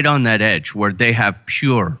right on that edge where they have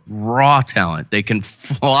pure, raw talent. They can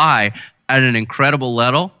fly at an incredible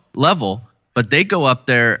level, but they go up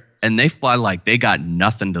there and they fly like they got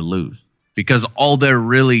nothing to lose, because all they're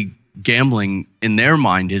really gambling in their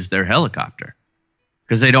mind is their helicopter,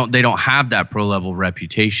 because they don't have that pro level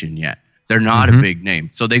reputation yet. They're not a big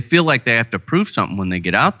name. So they feel like they have to prove something when they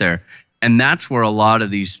get out there. And that's where a lot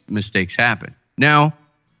of these mistakes happen. Now,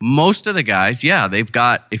 most of the guys, yeah,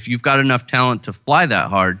 if you've got enough talent to fly that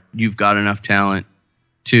hard, you've got enough talent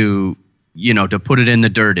to put it in the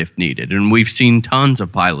dirt if needed. And we've seen tons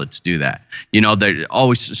of pilots do that. They're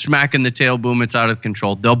always smacking the tail boom. It's out of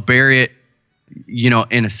control. They'll bury it,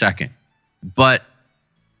 in a second. But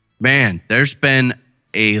man, there's been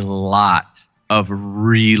a lot of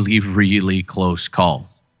really, really close calls.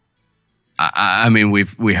 I mean,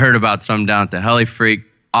 we heard about some down at the Heli Freak.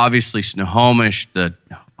 Obviously, Snohomish,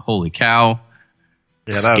 holy cow.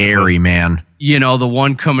 Yeah, scary, man. You know, the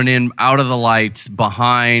one coming in out of the lights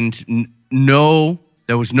behind.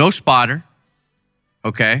 There was no spotter.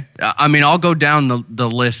 Okay. I mean, I'll go down the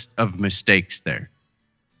list of mistakes there.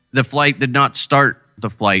 The flight did not start the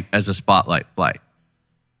flight as a spotlight flight.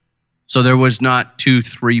 So there was not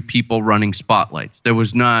 2-3 people running spotlights. There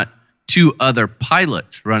was not 2 other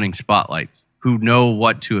pilots running spotlights who know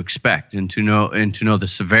what to expect and to know the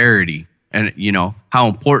severity and, you know, how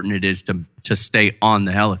important it is to stay on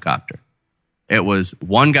the helicopter. It was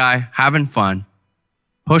one guy having fun,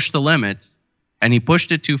 pushed the limits, and he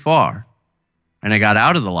pushed it too far. And I got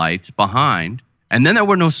out of the lights behind, and then there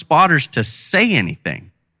were no spotters to say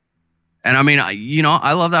anything. And I mean,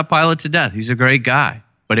 I love that pilot to death. He's a great guy,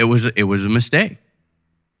 but it was a mistake.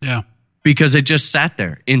 Yeah. Because it just sat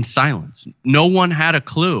there in silence. No one had a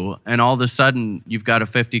clue, and all of a sudden, you've got a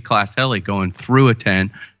 50 class heli going through a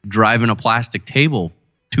 10, driving a plastic table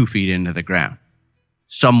 2 feet into the ground.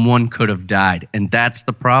 Someone could have died, and that's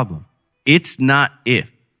the problem. It's not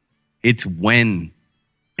if, it's when.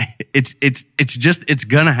 It's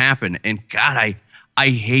gonna happen. And God, I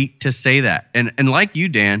hate to say that. And like you,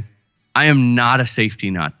 Dan, I am not a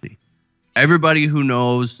safety Nazi. Everybody who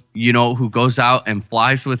knows, you know, who goes out and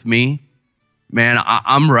flies with me, man,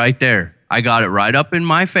 I'm right there. I got it right up in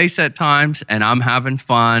my face at times, and I'm having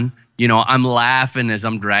fun. You know, I'm laughing as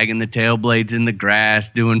I'm dragging the tail blades in the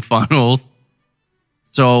grass, doing funnels.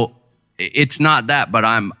 So it's not that, but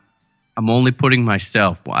I'm only putting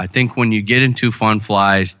myself. I think when you get into fun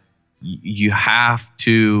flies, you have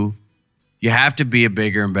to be a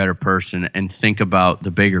bigger and better person and think about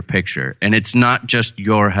the bigger picture. And it's not just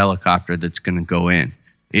your helicopter that's going to go in.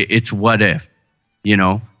 It's what if, you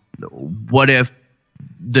know, what if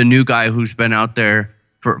the new guy who's been out there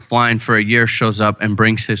for flying for a year shows up and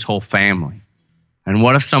brings his whole family? And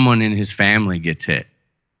what if someone in his family gets hit?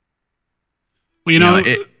 Well, you know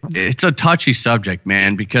it's a touchy subject,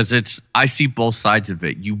 man, because I see both sides of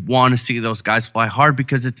it. You want to see those guys fly hard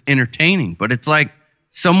because it's entertaining, but it's like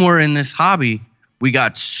somewhere in this hobby, we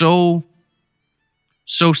got so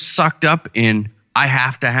sucked up in I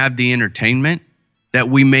have to have the entertainment that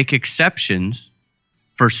we make exceptions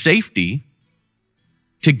for safety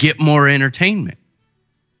to get more entertainment.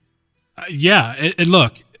 And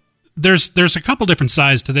look, there's a couple different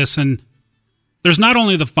sides to this, and there's not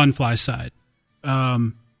only the fun fly side.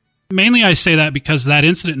 Mainly I say that because that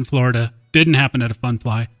incident in Florida didn't happen at a fun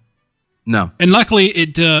fly. No. And luckily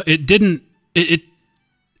it didn't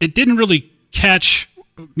really catch,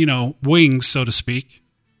 you know, wings, so to speak.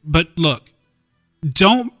 But look,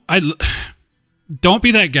 don't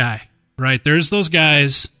be that guy, right? There's those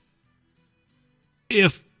guys.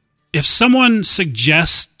 If someone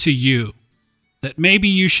suggests to you that maybe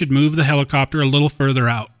you should move the helicopter a little further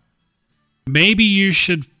out, maybe you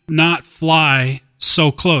should not fly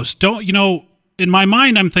so close. In my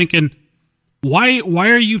mind, I'm thinking, why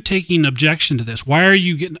are you taking objection to this? Why are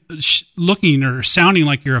you looking or sounding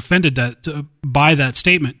like you're offended by that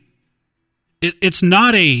statement? It's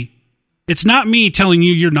not me telling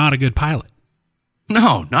you you're not a good pilot.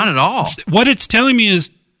 No, not at all. What it's telling me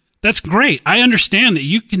is, that's great. I understand that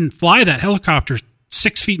you can fly that helicopter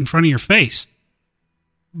 6 feet in front of your face.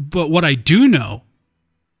 But what I do know,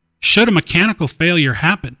 should a mechanical failure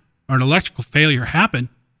happen or an electrical failure happen,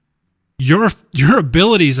 your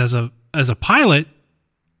abilities as a pilot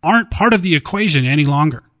aren't part of the equation any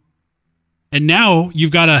longer. And now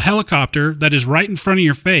you've got a helicopter that is right in front of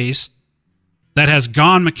your face that has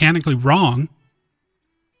gone mechanically wrong.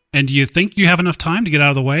 And do you think you have enough time to get out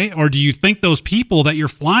of the way? Or do you think those people that you're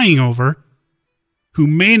flying over, who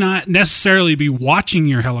may not necessarily be watching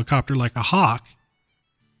your helicopter like a hawk,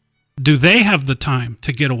 do they have the time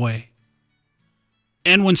to get away?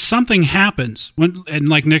 And when something happens, and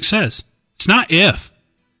like Nick says, it's not if,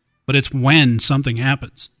 but it's when something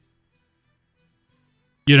happens.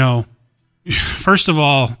 You know, first of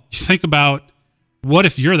all, you think about, what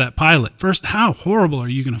if you're that pilot? First, how horrible are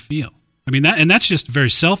you going to feel? I mean, that's just a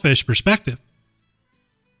very selfish perspective.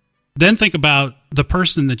 Then think about the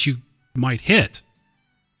person that you might hit.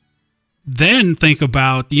 Then think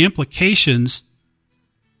about the implications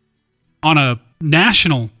on a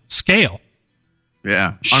national scale.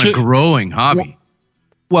 Yeah, on a growing hobby.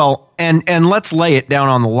 Well, and let's lay it down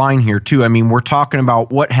on the line here, too. I mean, we're talking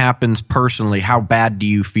about what happens personally. How bad do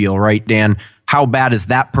you feel, right, Dan? How bad is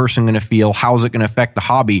that person going to feel? How's it going to affect the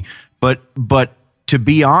hobby? But to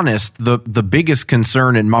be honest, the biggest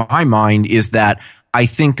concern in my mind is that I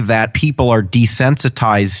think that people are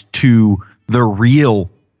desensitized to the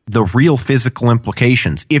real physical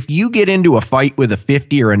implications. If you get into a fight with a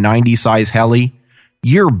 50 or a 90 size heli,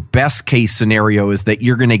 your best case scenario is that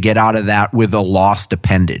you're going to get out of that with a lost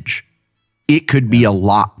appendage. It could be a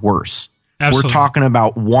lot worse. Absolutely. We're talking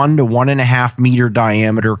about 1 to 1.5 meter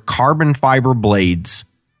diameter carbon fiber blades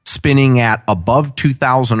spinning at above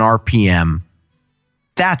 2,000 RPM.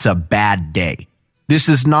 That's a bad day.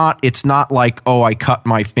 It's not like, oh, I cut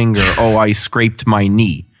my finger. Oh, I scraped my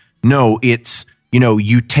knee. No, it's,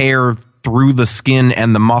 you tear through the skin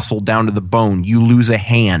and the muscle down to the bone. You lose a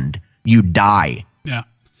hand. You die. Yeah.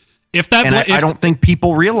 I don't think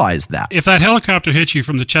people realize that. If that helicopter hits you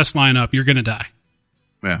from the chest line up, you're going to die.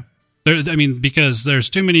 Yeah. Because there's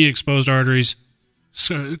too many exposed arteries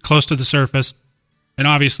close to the surface. And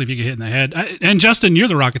obviously, if you get hit in the head. And Justin, you're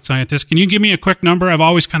the rocket scientist. Can you give me a quick number? I've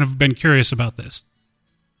always kind of been curious about this.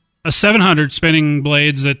 A 700 spinning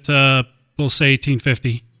blades at, we'll say,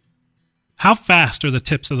 1850. How fast are the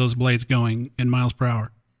tips of those blades going in miles per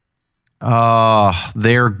hour?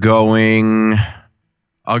 They're going...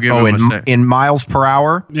 I'll give him a sec. In miles per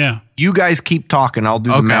hour? Yeah. You guys keep talking. I'll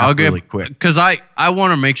do the math really quick. Because I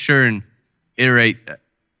want to make sure and iterate.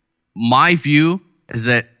 My view is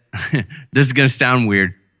that this is going to sound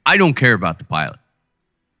weird. I don't care about the pilot.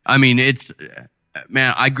 I mean,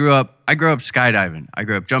 I grew up skydiving. I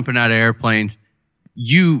grew up jumping out of airplanes.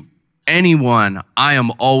 I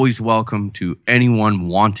am always welcome to anyone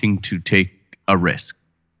wanting to take a risk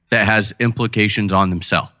that has implications on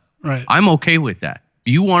themselves. Right. I'm okay with that.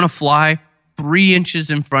 You want to fly 3 inches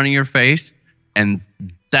in front of your face and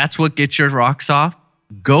that's what gets your rocks off?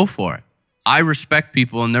 Go for it. I respect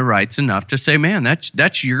people and their rights enough to say, man,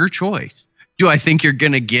 that's your choice. Do I think you're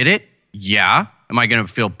going to get it? Yeah. Am I going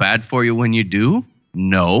to feel bad for you when you do?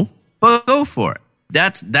 No. But go for it.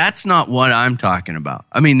 That's not what I'm talking about.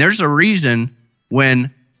 I mean, there's a reason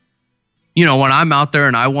when I'm out there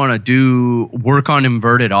and I want to do work on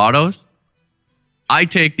inverted autos, I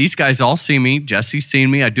take, these guys all see me. Jesse's seen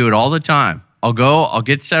me. I do it all the time. I'll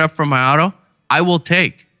get set up for my auto. I will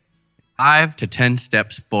take 5 to 10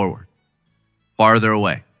 steps forward, farther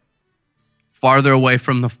away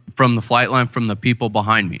from the flight line, from the people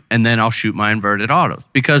behind me. And then I'll shoot my inverted autos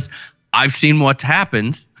because I've seen what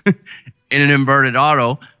happens in an inverted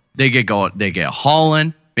auto. They get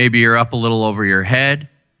hauling. Maybe you're up a little over your head.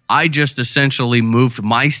 I just essentially moved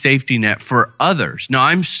my safety net for others. Now,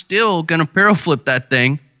 I'm still going to barrel flip that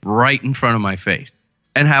thing right in front of my face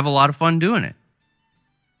and have a lot of fun doing it.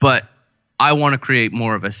 But I want to create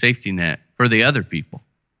more of a safety net for the other people.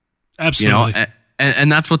 Absolutely.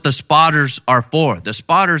 And that's what the spotters are for. The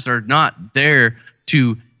spotters are not there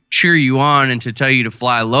to cheer you on and to tell you to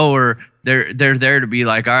fly lower. They're there to be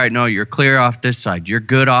like, all right, no, you're clear off this side. You're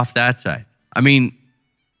good off that side. I mean,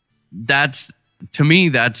 to me,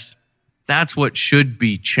 that's what should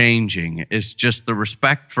be changing. Is just the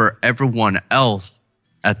respect for everyone else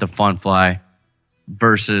at the Fun Fly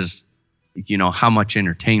versus, how much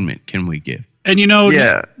entertainment can we give? And,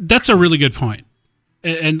 that's a really good point.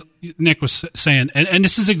 And Nick was saying, and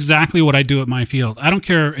this is exactly what I do at my field. I don't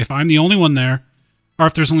care if I'm the only one there or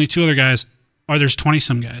if there's only 2 other guys or there's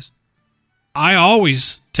 20-some guys. I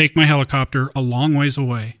always take my helicopter a long ways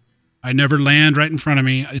away. I never land right in front of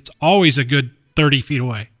me. It's always a good 30 feet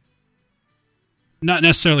away. Not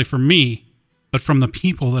necessarily for me, but from the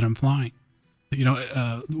people that I'm flying,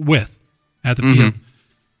 with at the field.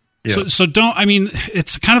 Yeah. So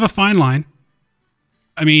it's kind of a fine line.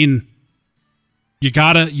 I mean, you've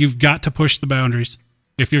got to push the boundaries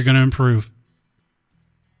if you're going to improve.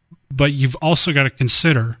 But you've also got to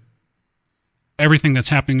consider everything that's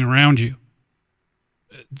happening around you.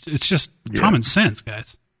 It's just common sense,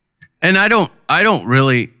 guys. And I don't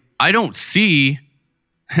see,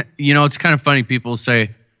 it's kind of funny. People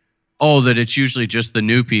say, that it's usually just the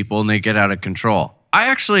new people and they get out of control. I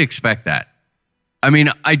actually expect that. I mean,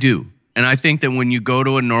 I do. And I think that when you go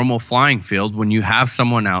to a normal flying field, when you have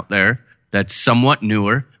someone out there that's somewhat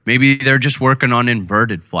newer, maybe they're just working on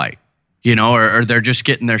inverted flight, or they're just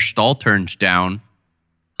getting their stall turns down.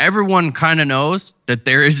 Everyone kind of knows that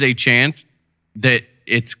there is a chance that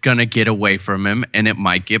it's going to get away from him and it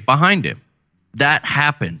might get behind him. That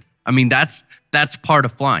happens. I mean, that's part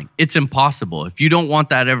of flying. It's impossible. If you don't want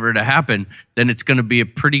that ever to happen, then it's going to be a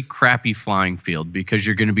pretty crappy flying field because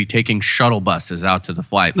you're going to be taking shuttle buses out to the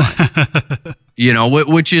flight line,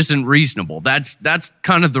 which isn't reasonable. That's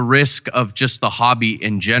kind of the risk of just the hobby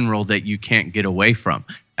in general that you can't get away from.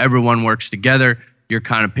 Everyone works together. You're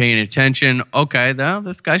kind of paying attention. Okay,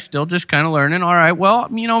 this guy's still just kind of learning. All right, well,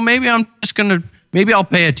 maybe I'll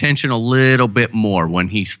pay attention a little bit more when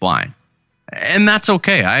he's flying. And that's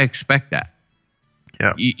okay. I expect that.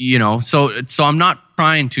 Yeah. You know, so I'm not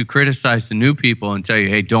trying to criticize the new people and tell you,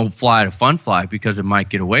 hey, don't fly to Fun Fly because it might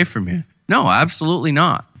get away from you. No, absolutely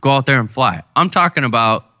not. Go out there and fly. I'm talking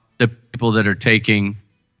about the people that are taking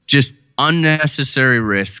just unnecessary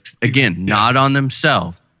risks, again, not on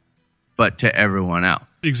themselves, but to everyone else.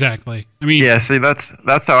 Exactly. I mean, yeah, see,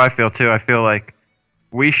 that's how I feel too. I feel like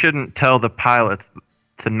we shouldn't tell the pilots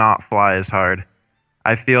to not fly as hard.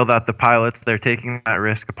 I feel that the pilots, they're taking that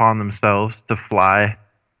risk upon themselves to fly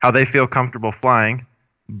how they feel comfortable flying.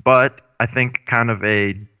 But I think kind of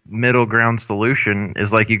a middle ground solution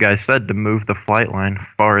is, like you guys said, to move the flight line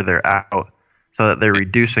farther out so that they're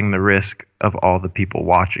reducing the risk of all the people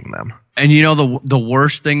watching them. And you know, the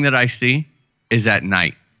worst thing that I see is at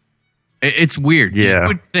night. It's weird. Yeah. You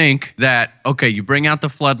would think that, okay, you bring out the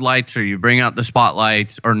floodlights or you bring out the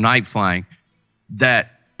spotlights or night flying,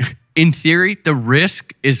 that in theory, the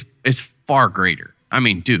risk is far greater. I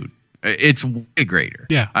mean, dude, it's way greater.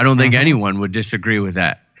 Yeah. I don't think anyone would disagree with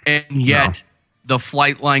that. And yet the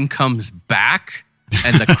flight line comes back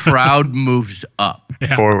and the crowd moves up.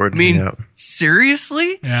 Forward. I mean,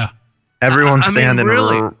 seriously? Yeah. Everyone's standing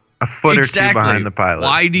really, a foot or two behind the pilot.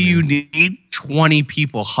 Why do you need 20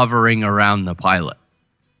 people hovering around the pilot?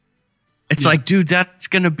 It's like, dude, that's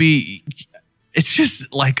going to be, it's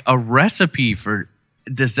just like a recipe for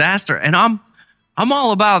disaster. And I'm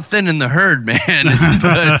all about thinning the herd, man.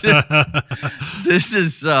 But this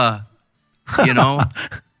is, you know.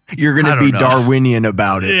 You're going to be Darwinian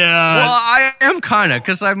about it. Yeah. Well, I am kind of,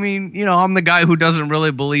 because I mean, you know, I'm the guy who doesn't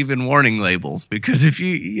really believe in warning labels, because if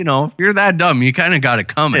if you're that dumb, you kind of got it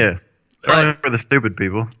coming. Yeah. Only for the stupid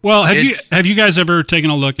people. Well, have you guys ever taken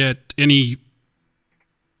a look at any,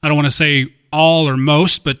 I don't want to say all or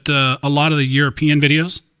most, but a lot of the European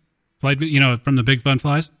videos, like, you know, from the Big Fun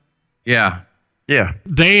Flies? Yeah. Yeah.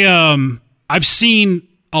 They, I've seen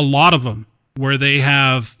a lot of them where they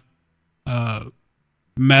have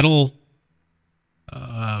metal,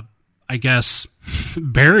 I guess,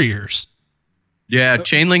 barriers. Yeah,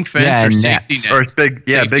 chain link fence or safety nets. Or it's big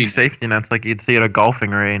safety nets like you'd see at a golfing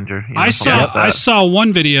range or. I saw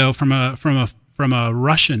one video from a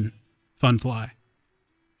Russian Fun Fly,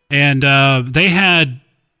 and they had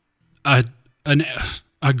a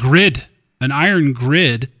grid, an iron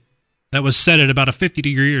grid that was set at about a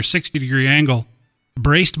 50-degree or 60-degree angle,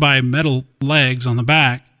 braced by metal legs on the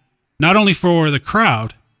back, not only for the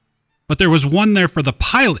crowd, but there was one there for the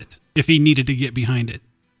pilot if he needed to get behind it.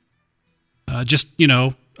 Just, you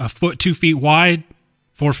know, a foot, 2 feet wide,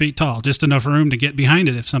 4 feet tall, just enough room to get behind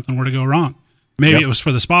it if something were to go wrong. Maybe it was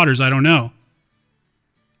for the spotters. I don't know.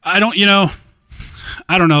 I don't know.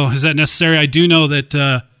 Is that necessary? I do know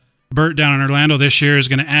that Bert down in Orlando this year is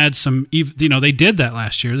going to add some, you know, they did that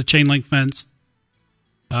last year, the chain link fence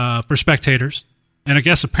for spectators. And I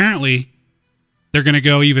guess apparently they're going to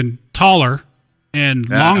go even taller and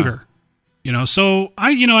longer, you know. So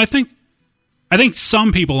I think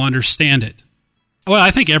some people understand it. Well,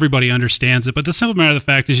 I think everybody understands it, but the simple matter of the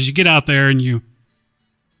fact is you get out there and you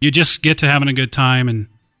just get to having a good time, and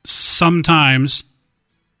sometimes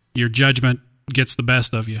your judgment gets the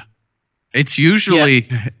best of you. It's usually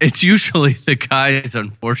the guys,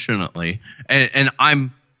 unfortunately, and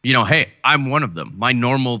I'm, you know, hey, I'm one of them. My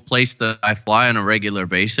normal place that I fly on a regular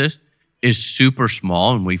basis is super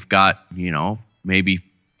small, and we've got, you know, maybe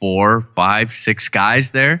 4, 5, 6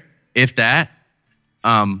 guys there, if that.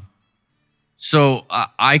 So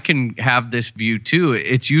I can have this view too.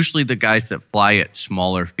 It's usually the guys that fly at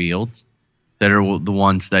smaller fields that are the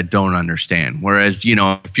ones that don't understand. Whereas, you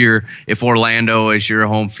know, if Orlando is your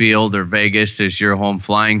home field or Vegas is your home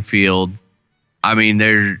flying field, I mean,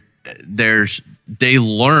 they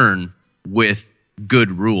learn with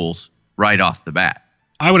good rules right off the bat.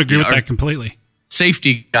 I would agree with that completely.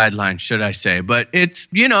 Safety guidelines, should I say? But it's,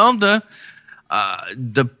 you know, the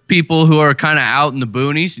people who are kind of out in the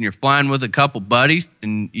boonies and you're flying with a couple buddies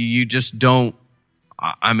and you just don't.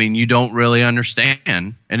 I mean, you don't really understand,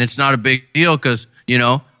 and it's not a big deal because, you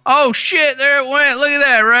know, oh shit, there it went. Look at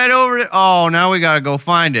that, right over it. Oh, now we got to go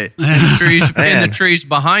find it. In the trees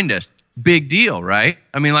behind us. Big deal, right?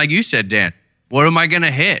 I mean, like you said, Dan, what am I going to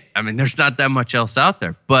hit? I mean, there's not that much else out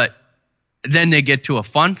there. But then they get to a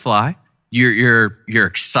fun fly. You're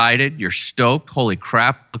excited. You're stoked. Holy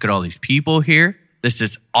crap, look at all these people here. This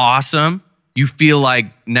is awesome. You feel like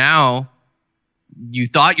now you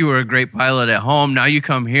thought you were a great pilot at home. Now you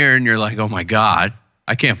come here and you're like, oh my God,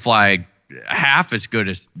 I can't fly half as good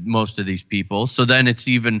as most of these people. So then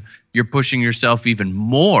you're pushing yourself even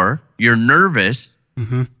more. You're nervous.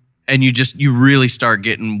 Mm-hmm. And you really start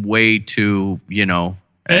getting way too, you know,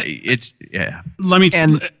 go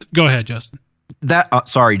ahead, Justin.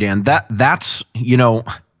 sorry, Dan, that's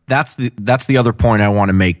the other point I want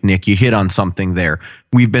to make, Nick. You hit on something there.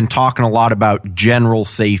 We've been talking a lot about general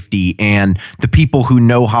safety and the people who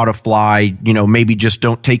know how to fly, maybe just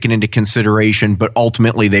don't take it into consideration, but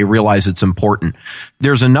ultimately they realize it's important.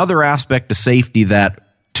 There's another aspect to safety that,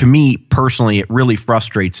 to me personally, it really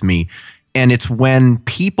frustrates me. And it's when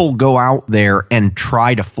people go out there and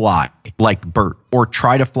try to fly like Bert or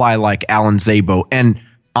try to fly like Alan Szabo. And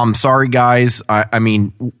I'm sorry, guys. I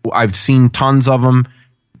mean, I've seen tons of them.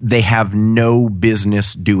 They have no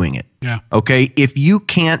business doing it. Yeah. Okay. If you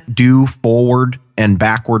can't do forward and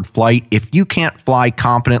backward flight, if you can't fly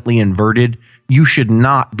competently inverted, you should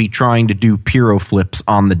not be trying to do pyro flips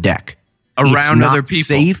on the deck. Around other people.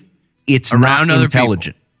 Safe. It's around not other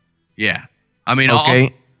intelligent. People. Yeah. I mean,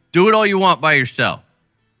 okay. Do it all you want by yourself.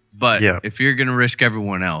 But if you're going to risk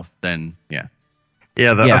everyone else, then yeah.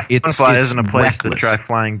 Yeah, it's fly isn't a place reckless to try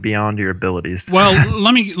flying beyond your abilities. Well,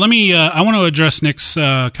 let me. I want to address Nick's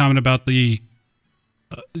comment about the,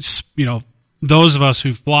 those of us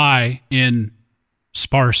who fly in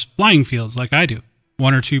sparse flying fields like I do,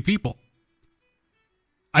 1 or 2 people.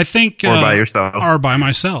 I think, or by yourself, or by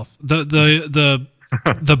myself. The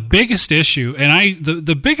biggest issue, and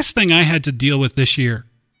the biggest thing I had to deal with this year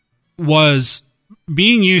was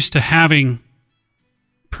being used to having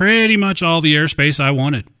pretty much all the airspace I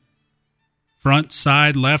wanted. Front,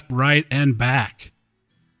 side, left, right, and back.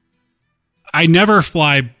 I never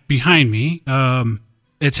fly behind me.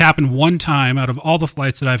 It's happened one time out of all the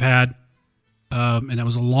flights that I've had, and that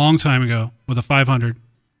was a long time ago with a 500,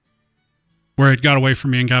 where it got away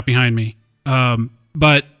from me and got behind me.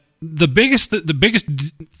 But the biggest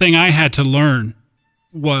thing I had to learn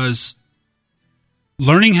was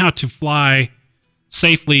learning how to fly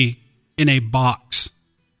safely in a box.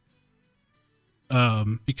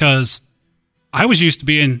 Because I was used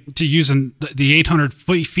to using the 800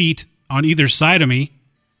 feet on either side of me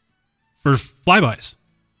for flybys,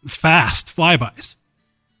 fast flybys.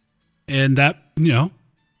 And that, you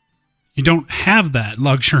don't have that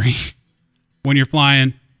luxury when you're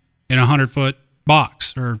flying in a 100-foot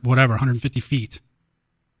box or whatever, 150 feet.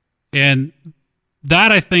 And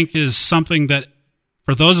that, I think, is something that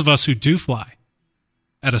for those of us who do fly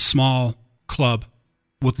at a small club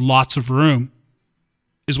with lots of room,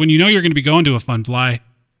 is when you're going to be going to a fun fly,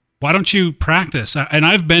 why don't you practice? And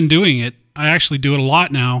I've been doing it. I actually do it a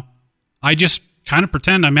lot now. I just kind of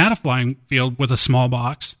pretend I'm at a flying field with a small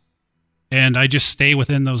box, and I just stay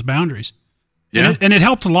within those boundaries. Yeah. And it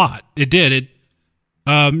helped a lot. It did.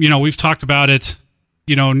 We've talked about it.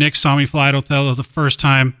 Nick saw me fly at Othello the first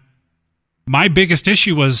time. My biggest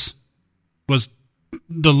issue was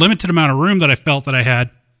the limited amount of room that I felt that I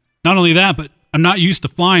had. Not only that, but I'm not used to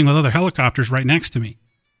flying with other helicopters right next to me.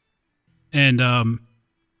 And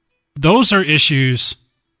those are issues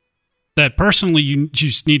that personally you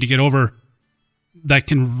just need to get over that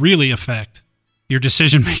can really affect your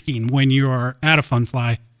decision making when you are at a fun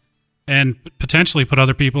fly and potentially put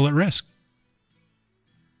other people at risk.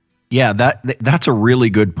 Yeah, that's a really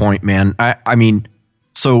good point, man. I mean,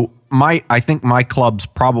 so I think my club's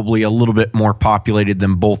probably a little bit more populated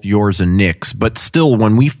than both yours and Nick's, but still,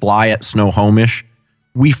 when we fly at Snohomish,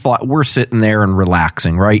 we're sitting there and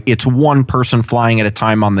relaxing, right? It's one person flying at a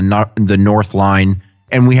time on the north line,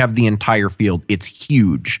 and we have the entire field. It's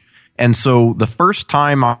huge. And so the first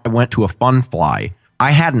time I went to a fun fly,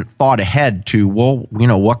 I hadn't thought ahead to,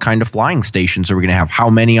 what kind of flying stations are we going to have? How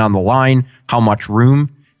many on the line? How much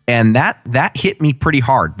room? And that hit me pretty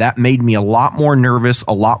hard. That made me a lot more nervous,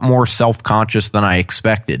 a lot more self-conscious than I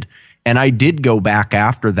expected. And I did go back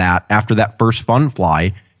after that first fun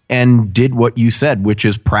fly, and did what you said, which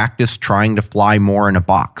is practice trying to fly more in a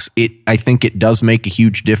box. I think it does make a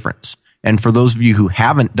huge difference. And for those of you who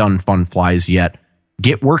haven't done fun flies yet,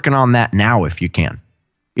 get working on that now if you can.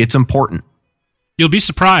 It's important. You'll be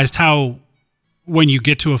surprised how, when you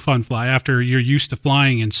get to a fun fly, after you're used to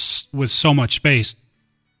flying with so much space,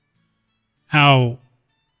 how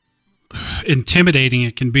intimidating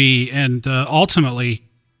it can be. And ultimately,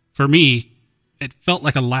 for me, it felt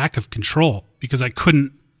like a lack of control because I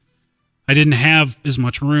didn't have as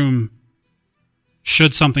much room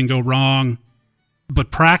should something go wrong.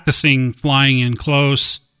 But practicing flying in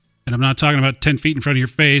close, and I'm not talking about 10 feet in front of your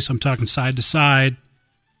face, I'm talking side to side,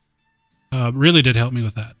 really did help me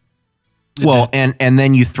with that. And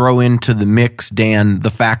then you throw into the mix, Dan,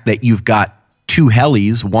 the fact that you've got 2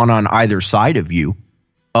 helis, one on either side of you,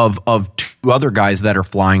 of 2 other guys that are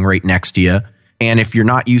flying right next to you. And if you're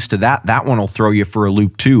not used to that one will throw you for a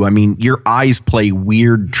loop too. I mean, your eyes play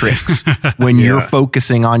weird tricks when you're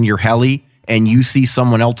focusing on your heli and you see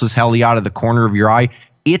someone else's heli out of the corner of your eye.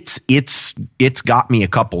 it's got me a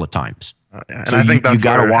couple of times. And so I think you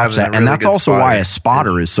got to watch that, and that's also why a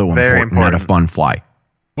spotter is so important at a fun fly.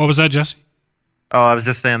 What was that, Jesse? Oh, I was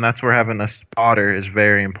just saying that's where having a spotter is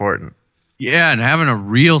very important. Yeah, and having a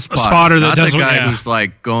real spotter that not does the guy who's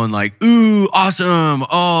like going like, "Ooh, awesome!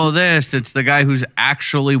 Oh, this." It's the guy who's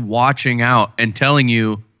actually watching out and telling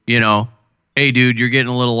you, hey, dude, you're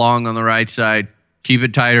getting a little long on the right side. Keep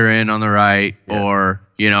it tighter in on the right, or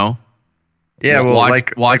Yeah, well,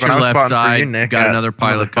 watch your left side. You, Nick, got another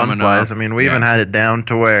pilot coming up. I mean, we even had it down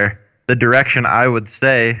to where the direction I would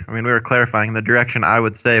say, I mean, we were clarifying the direction I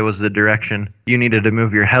would say was the direction you needed to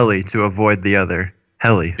move your heli to avoid the other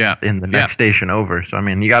heli in the next station over. So, I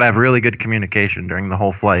mean, you got to have really good communication during the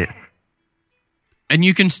whole flight. And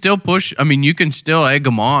you can still push. I mean, you can still egg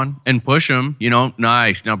them on and push them.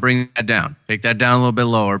 Nice. Now bring that down. Take that down a little bit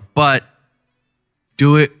lower, but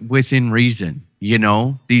do it within reason.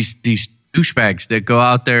 These douchebags that go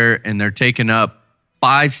out there and they're taking up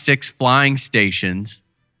 5-6 flying stations,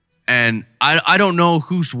 and I don't know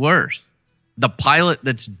who's worse. The pilot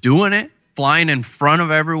that's doing it, flying in front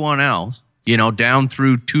of everyone else, down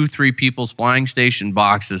through 2-3 people's flying station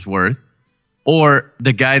boxes worth, or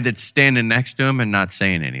the guy that's standing next to him and not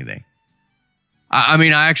saying anything. I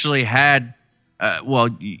mean, I actually had,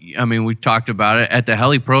 we talked about it at the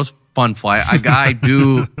Heli Pros Fun Fly. A guy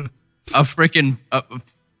do a freaking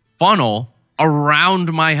funnel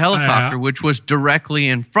around my helicopter, which was directly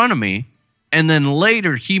in front of me. And then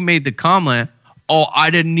later he made the comment, "Oh, I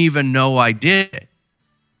didn't even know I did it."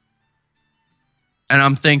 And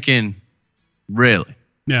I'm thinking, really?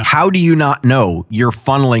 Yeah. How do you not know you're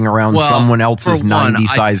funneling around someone else's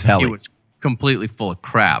 90-size heli? It was completely full of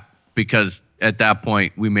crap, because at that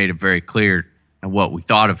point we made it very clear what we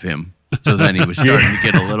thought of him. So then he was starting to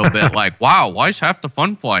get a little bit like, "Wow, why does half the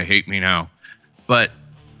Fun Fly hate me now?" But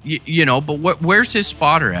where's his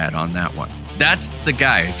spotter at on that one? That's the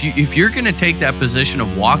guy. If you're going to take that position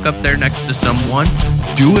of walk up there next to someone,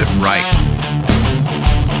 do it right.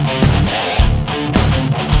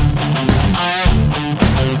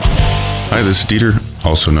 Hi, this is Dieter,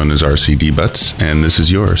 also known as RCD Butts, and this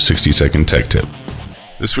is your 60-second tech tip.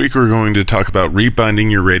 This week we're going to talk about rebinding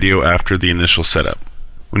your radio after the initial setup.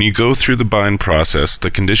 When you go through the bind process, the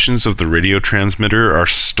conditions of the radio transmitter are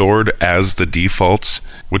stored as the defaults,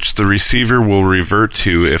 which the receiver will revert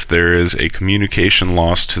to if there is a communication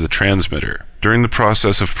loss to the transmitter. During the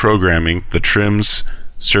process of programming, the trims,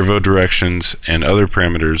 servo directions, and other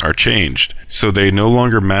parameters are changed, so they no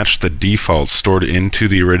longer match the defaults stored into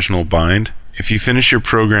the original bind. If you finish your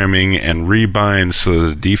programming and rebind so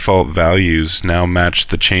the default values now match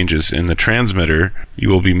the changes in the transmitter, you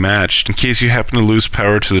will be matched in case you happen to lose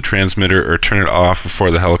power to the transmitter or turn it off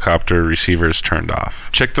before the helicopter receiver is turned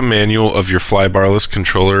off. Check the manual of your flybarless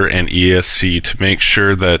controller and ESC to make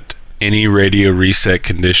sure that any radio reset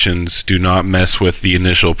conditions do not mess with the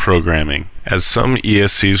initial programming, as some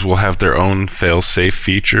ESCs will have their own fail-safe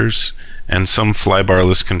features, and some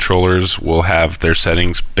flybarless controllers will have their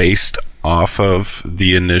settings based off of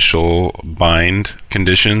the initial bind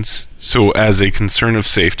conditions. So as a concern of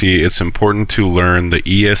safety, it's important to learn the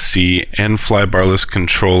ESC and flybarless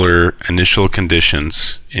controller initial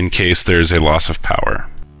conditions in case there's a loss of power.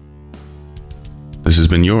 This has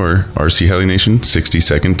been your RC Heli Nation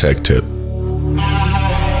 60-second tech tip.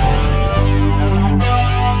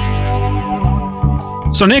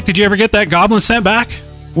 So Nick, did you ever get that Goblin sent back?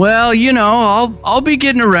 Well, I'll be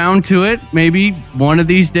getting around to it maybe one of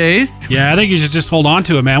these days. Yeah, I think you should just hold on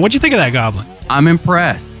to it, man. What'd you think of that Goblin? I'm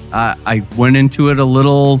impressed. I went into it a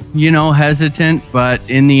little, hesitant, but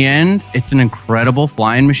in the end, it's an incredible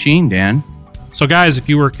flying machine, Dan. So guys, if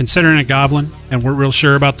you were considering a Goblin and weren't real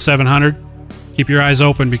sure about the 700, keep your eyes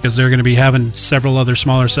open because they're going to be having several other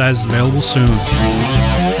smaller sizes available soon.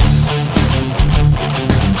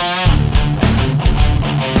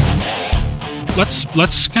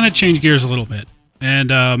 Let's kind of change gears a little bit,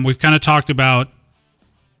 and we've kind of talked about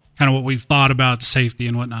kind of what we've thought about safety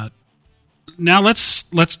and whatnot. Now let's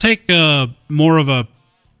take more of a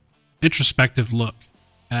introspective look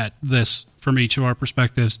at this from each of our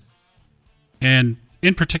perspectives, and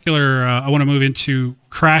in particular, I want to move into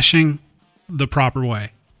crashing the proper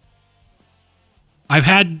way. I've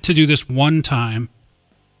had to do this one time,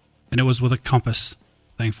 and it was with a Compass,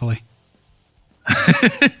 thankfully.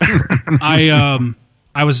 I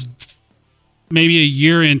was maybe a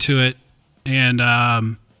year into it, and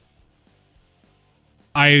I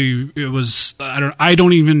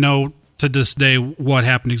don't even know to this day what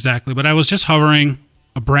happened exactly, but I was just hovering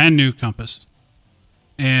a brand new Compass,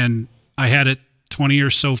 and I had it 20 or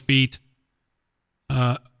so feet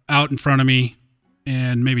out in front of me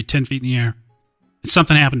and maybe 10 feet in the air,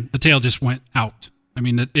 something happened. The tail just went out. I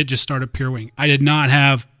mean, it just started pirouetting. I did not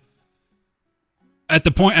have at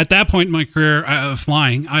that point in my career of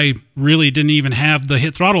flying, I really didn't even have the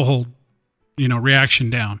hit throttle hold, reaction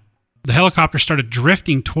down. The helicopter started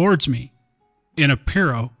drifting towards me in a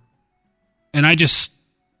piro, and I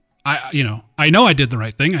know I did the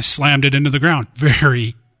right thing. I slammed it into the ground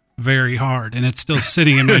very, very hard, and it's still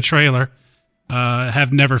sitting in my trailer.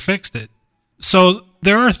 Have never fixed it. So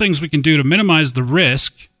there are things we can do to minimize the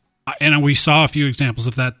risk, and we saw a few examples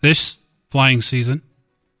of that this flying season.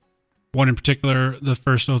 One in particular, the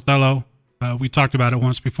first Othello. We talked about it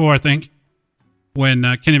once before, I think, when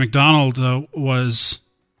Kenny McDonald was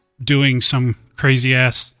doing some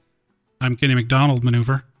crazy-ass I'm Kenny McDonald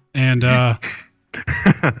maneuver. And I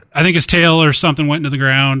think his tail or something went into the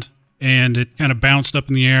ground, and it kind of bounced up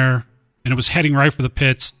in the air, and it was heading right for the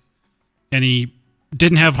pits. And he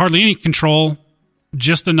didn't have hardly any control,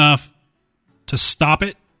 just enough to stop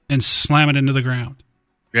it and slam it into the ground.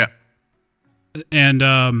 Yeah.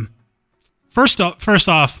 And first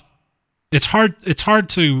off, it's hard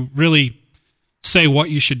to really say what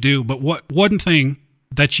you should do, but one thing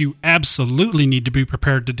that you absolutely need to be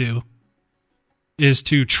prepared to do is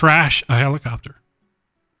to trash a helicopter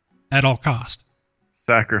at all cost.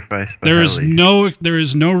 Sacrifice the there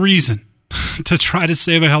is no reason to try to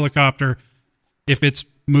save a helicopter if it's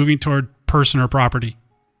moving toward person or property.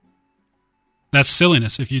 That's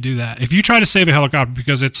silliness if you do that. If you try to save a helicopter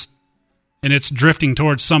because it's drifting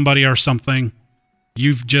towards somebody or something,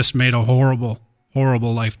 you've just made a horrible,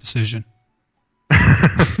 horrible life decision.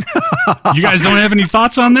 You guys don't have any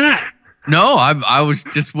thoughts on that? No, I was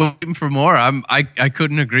just waiting for more. I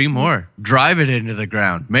couldn't agree more. Drive it into the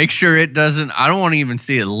ground. Make sure it doesn't. I don't want to even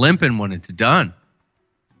see it limping when it's done.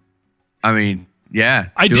 I mean, yeah,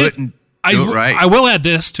 do it right. I will add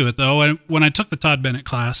this to it though. When I took the Todd Bennett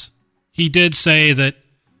class, he did say that,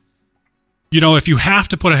 if you have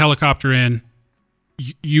to put a helicopter in,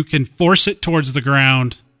 you can force it towards the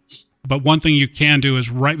ground, but one thing you can do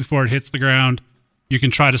is right before it hits the ground, you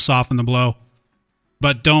can try to soften the blow,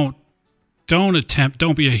 but don't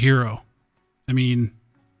be a hero. I mean,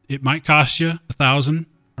 it might cost you $1,000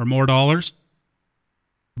 or more dollars,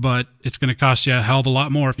 but it's going to cost you a hell of a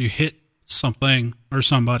lot more if you hit something or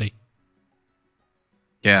somebody.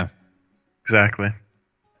 Yeah, exactly.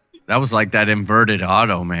 That was like that inverted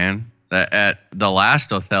auto, man. That at the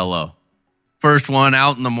last Othello, first one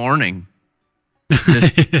out in the morning,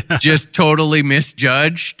 just totally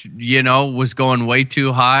misjudged. Was going way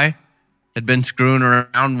too high. Had been screwing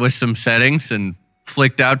around with some settings and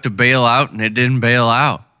flicked out to bail out, and it didn't bail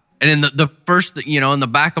out. And in the first, in the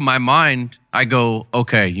back of my mind, I go,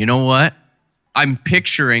 okay, you know what? I'm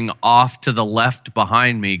picturing off to the left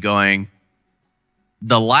behind me going,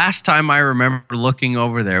 the last time I remember looking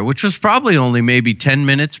over there, which was probably only maybe 10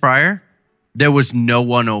 minutes prior, there was no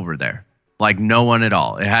one over there. Like no one at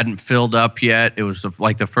all. It hadn't filled up yet. It was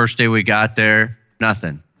like the first day we got there,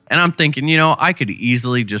 nothing. And I'm thinking, I could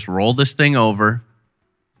easily just roll this thing over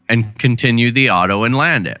and continue the auto and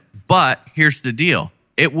land it. But here's the deal.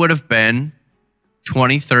 It would have been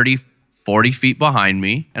 20, 30, 40 feet behind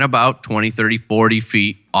me and about 20, 30, 40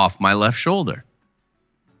 feet off my left shoulder.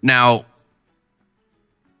 Now,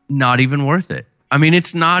 not even worth it. I mean,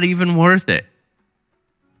 it's not even worth it.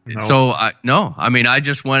 No. So, I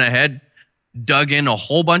just went ahead, dug in a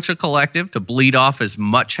whole bunch of collective to bleed off as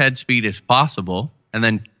much head speed as possible, and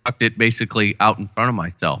then tucked it basically out in front of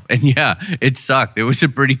myself. And yeah, it sucked. It was a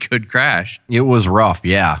pretty good crash. It was rough,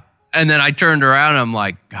 yeah. And then I turned around and I'm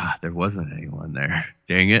like, God, there wasn't anyone there.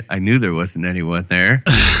 Dang it. I knew there wasn't anyone there.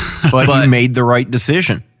 but you made the right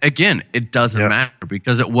decision. Again, it doesn't matter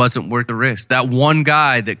because it wasn't worth the risk. That one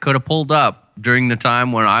guy that could have pulled up during the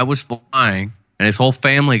time when I was flying and his whole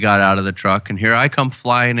family got out of the truck, and here I come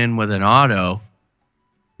flying in with an auto,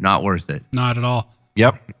 not worth it. Not at all.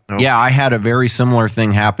 Yep. Nope. Yeah, I had a very similar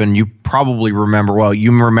thing happen. You probably remember,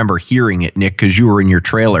 you remember hearing it, Nick, because you were in your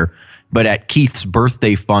trailer. But at Keith's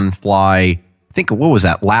birthday fun fly, I think, what was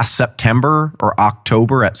that, last September or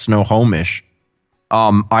October at Snohomish,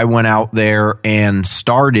 I went out there and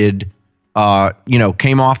started,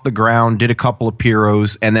 came off the ground, did a couple of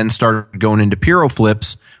piros, and then started going into piro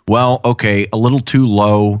flips. Well, okay, a little too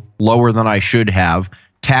lower than I should have,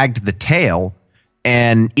 tagged the tail.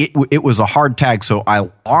 And it was a hard tag, so I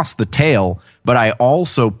lost the tail, but I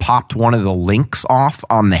also popped one of the links off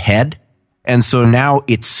on the head. And so now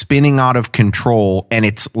it's spinning out of control, and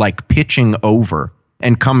it's like pitching over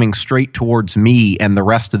and coming straight towards me and the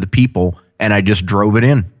rest of the people, and I just drove it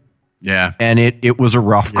in. Yeah. And it was a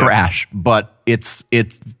rough crash, but it's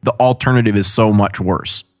the alternative is so much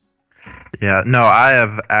worse. Yeah, no, I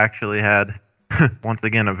have actually had once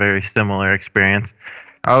again, a very similar experience.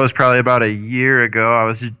 I was probably about a year ago. I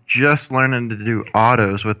was just learning to do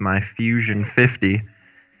autos with my Fusion 50.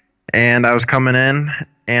 And I was coming in,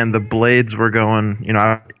 and the blades were going,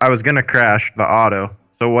 I was going to crash the auto.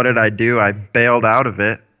 So what did I do? I bailed out of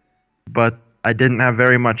it, but I didn't have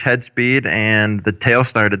very much head speed, and the tail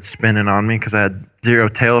started spinning on me because I had zero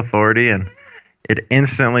tail authority, and it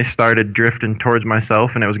instantly started drifting towards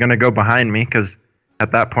myself, and it was going to go behind me because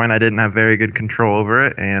at that point I didn't have very good control over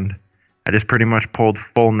it, and I just pretty much pulled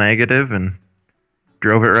full negative and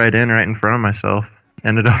drove it right in front of myself.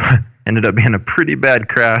 Ended up being a pretty bad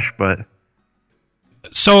crash, but...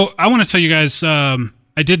 So I want to tell you guys,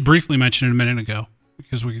 I did briefly mention it a minute ago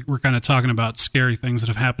because we're kind of talking about scary things that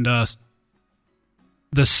have happened to us.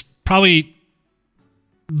 This probably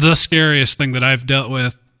the scariest thing that I've dealt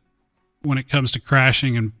with when it comes to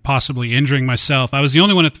crashing and possibly injuring myself. I was the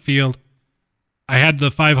only one at the field. I had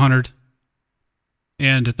the 500,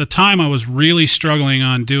 and at the time I was really struggling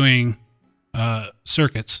on doing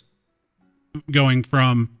circuits, going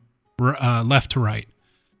from left to right.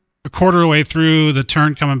 A quarter way through the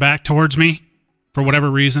turn coming back towards me, for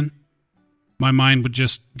whatever reason, my mind would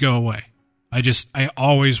just go away. I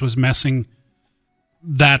always was messing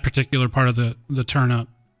that particular part of the turn up.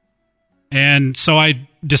 And so I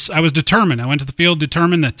was determined. I went to the field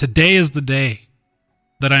determined that today is the day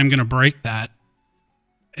that I'm going to break that.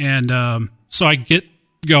 And so I get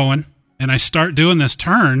going, and I start doing this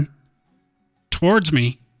turn towards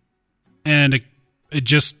me, and it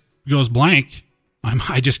just goes blank.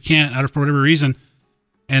 I just can't, for whatever reason.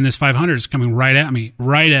 And this 500 is coming right at me,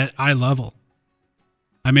 right at eye level.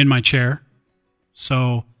 I'm in my chair,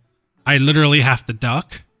 so I literally have to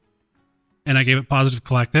duck. And I gave it positive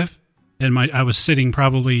collective. And I was sitting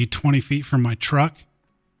probably 20 feet from my truck.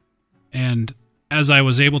 And as I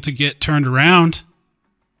was able to get turned around,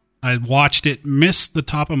 I watched it miss the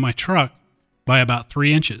top of my truck by about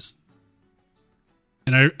 3 inches.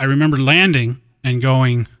 And I remember landing and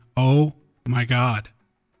going, oh my God.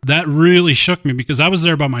 That really shook me because I was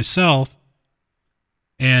there by myself.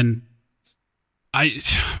 And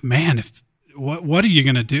what are you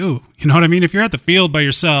going to do? You know what I mean? If you're at the field by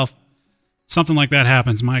yourself, something like that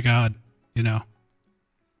happens. My God,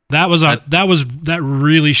 that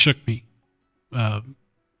really shook me to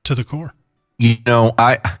the core.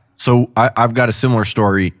 I've got a similar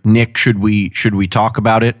story. Nick, should we talk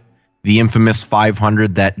about it? The infamous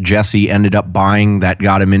 500 that Jesse ended up buying that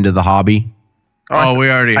got him into the hobby. Oh, we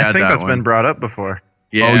already had that. I think that's one. been brought up before.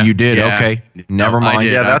 Yeah, oh, you did? Yeah. Okay. Never mind.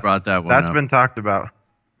 I brought that one That's up. been talked about.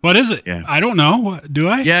 What is it? Yeah. I don't know. Do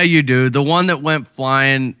I? Yeah, you do. The one that went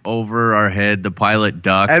flying over our head, the pilot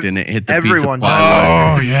ducked and it hit the piece of plywood.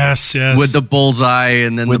 Oh, yes. With the bullseye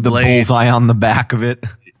and then with the blade. Bullseye on the back of it.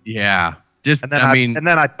 Yeah. And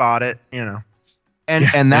then I bought it,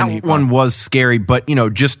 And that one was scary, but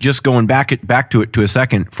just going back to it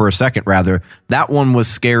for a second rather, that one was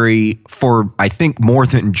scary for I think more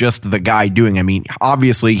than just the guy doing. I mean,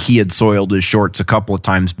 obviously he had soiled his shorts a couple of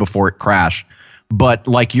times before it crashed, but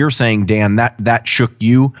like you're saying, Dan, that shook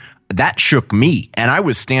you. That shook me, and I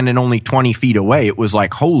was standing only 20 feet away. It was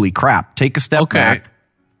like, holy crap! Take a step back.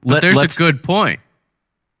 But there's a good point.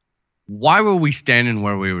 Why were we standing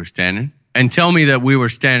where we were standing? And tell me that we were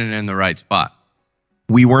standing in the right spot.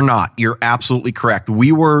 We were not. You're absolutely correct.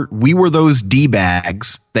 We were those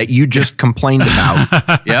D-bags that you just complained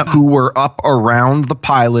about. Yep. Who were up around the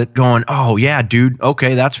pilot going, oh yeah, dude.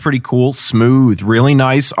 Okay. That's pretty cool. Smooth. Really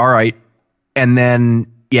nice. All right. And then,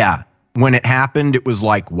 yeah, when it happened, it was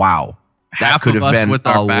like, wow, that could have been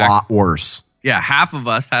a lot worse. Yeah. Half of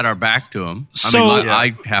us had our back to him.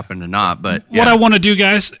 I happen to not, but what I want to do,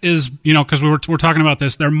 guys, is, cause we're talking about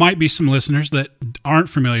this, there might be some listeners that aren't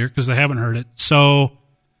familiar because they haven't heard it. So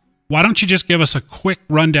why don't you just give us a quick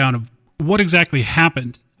rundown of what exactly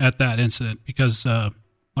happened at that incident? Because, like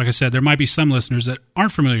I said, there might be some listeners that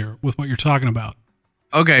aren't familiar with what you're talking about.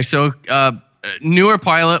 Okay, so newer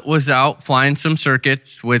pilot was out flying some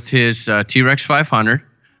circuits with his T-Rex 500.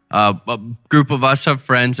 A group of us have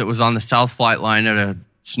friends that was on the South Flight Line at a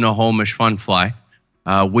Snohomish Fun Fly.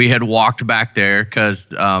 We had walked back there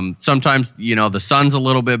because sometimes, the sun's a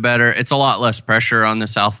little bit better. It's a lot less pressure on the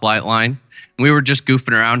South Flight Line. We were just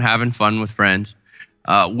goofing around, having fun with friends.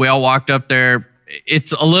 We all walked up there.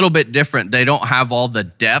 It's a little bit different. They don't have all the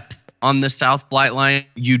depth on the South Flight Line.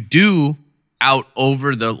 You do out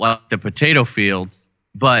over the potato fields,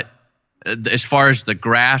 but as far as the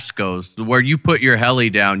grass goes, where you put your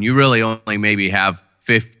heli down, you really only maybe have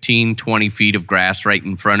 15, 20 feet of grass right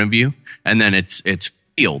in front of you, and then it's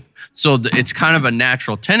field. So it's kind of a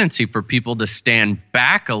natural tendency for people to stand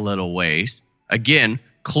back a little ways. Again,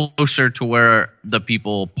 closer to where the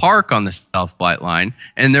people park on the South Flight Line,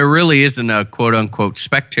 and there really isn't a quote-unquote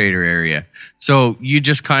spectator area. So you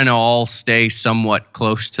just kind of all stay somewhat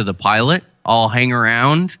close to the pilot, all hang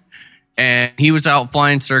around. And he was out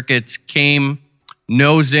flying circuits, came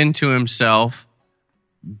nose into himself,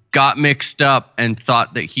 got mixed up, and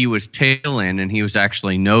thought that he was tail in, and he was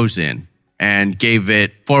actually nose in, and gave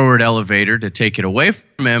it forward elevator to take it away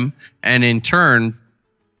from him, and in turn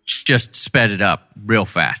just sped it up real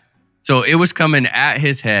fast. So it was coming at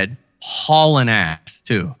his head, hauling ass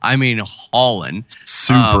too. I mean, hauling.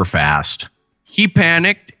 Super fast. He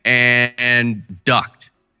panicked and ducked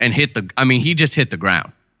and he just hit the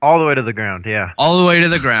ground. All the way to the ground, yeah. All the way to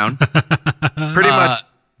the ground. Pretty much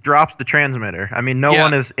drops the transmitter. I mean, no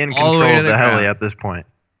one is in control of the heli at this point.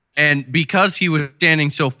 And because he was standing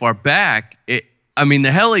so far back,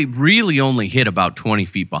 the heli really only hit about 20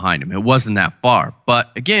 feet behind him. It wasn't that far.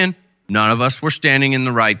 But again, none of us were standing in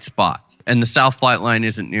the right spots. And the South Flight Line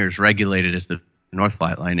isn't near as regulated as the North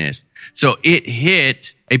Flight Line is. So it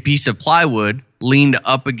hit a piece of plywood leaned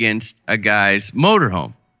up against a guy's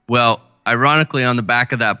motorhome. Well, ironically, on the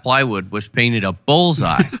back of that plywood was painted a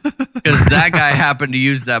bullseye because that guy happened to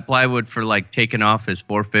use that plywood for like taking off his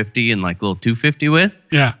 450 and like little 250 with.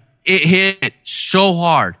 Yeah. It hit so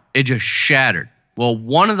hard, it just shattered. Well,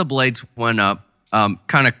 one of the blades went up,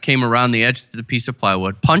 kind of came around the edge of the piece of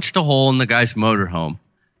plywood, punched a hole in the guy's motorhome.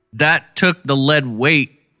 That took the lead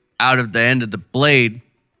weight out of the end of the blade,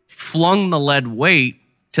 flung the lead weight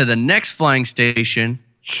to the next flying station,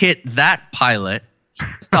 hit that pilot. He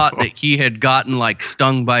thought that he had gotten like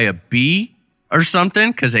stung by a bee or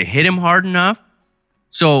something because they hit him hard enough.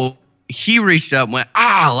 So he reached up and went,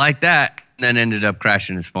 like that, and then ended up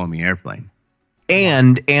crashing his foamy airplane.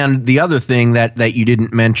 And the other thing that you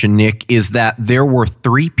didn't mention, Nick, is that there were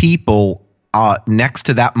 3 people next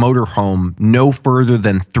to that motorhome no further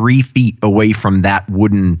than 3 feet away from that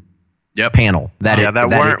wooden panel. That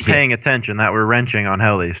weren't paying attention, that were wrenching on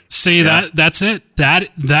helis. See, that's it.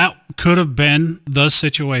 That could have been the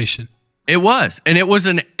situation. It was. And it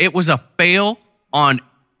was a fail on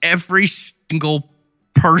every single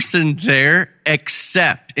person there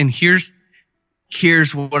except, and here's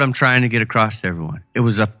what I'm trying to get across to everyone. It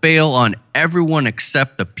was a fail on everyone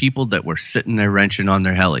except the people that were sitting there wrenching on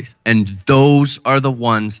their helis. And those are the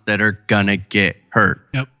ones that are gonna get hurt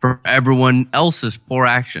for everyone else's poor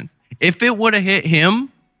actions. If it would have hit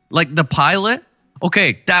him, like the pilot,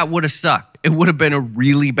 okay, that would have sucked. It would have been a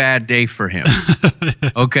really bad day for him.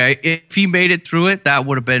 Okay? If he made it through it, that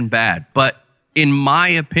would have been bad. But in my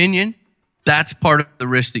opinion, that's part of the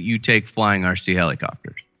risk that you take flying RC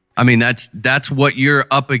helicopters. I mean, that's what you're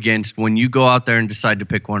up against when you go out there and decide to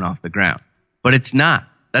pick one off the ground. But it's not.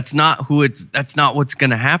 That's not what's going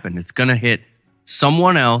to happen. It's going to hit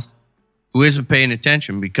someone else who isn't paying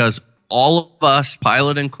attention because all of us,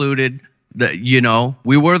 pilot included,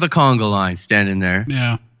 we were the conga line standing there.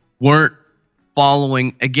 Yeah. Weren't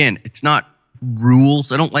following. Again, it's not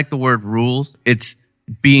rules. I don't like the word rules. It's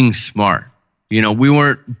being smart. We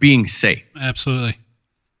weren't being safe. Absolutely.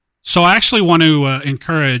 So I actually want to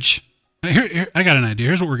encourage. Here, I got an idea.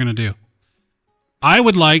 Here's what we're going to do. I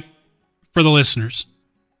would like for the listeners,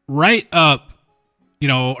 write up,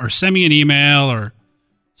 or send me an email or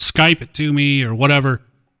Skype it to me or whatever,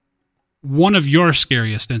 one of your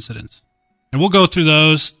scariest incidents. And we'll go through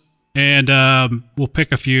those and we'll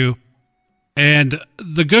pick a few. And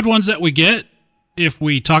the good ones that we get, if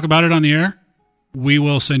we talk about it on the air, we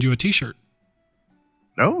will send you a t-shirt.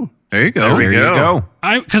 Oh, there you go. There you go.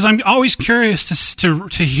 Because I'm always curious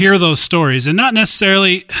to hear those stories, and not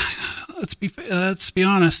necessarily. Let's be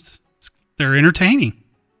honest. They're entertaining.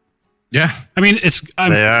 Yeah, I mean, it's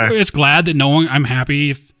glad that I'm happy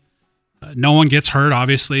if no one gets hurt.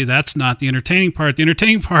 Obviously, that's not the entertaining part. The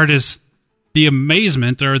entertaining part is the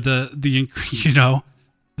amazement or the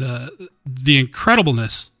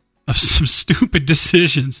incredibleness of some stupid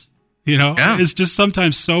decisions. It's just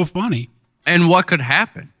sometimes so funny. And what could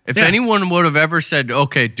happen? If anyone would have ever said,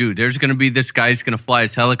 okay, dude, there's going to be this guy, he's going to fly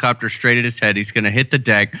his helicopter straight at his head. He's going to hit the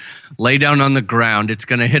deck, lay down on the ground. It's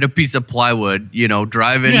going to hit a piece of plywood,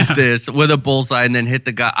 drive into this with a bullseye and then hit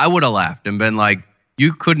the guy. I would have laughed and been like,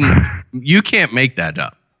 you can't make that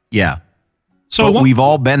up. Yeah. So we've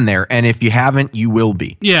all been there. And if you haven't, you will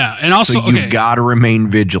be. Yeah. And also, so you've got to remain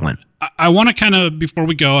vigilant. I want to kind of, before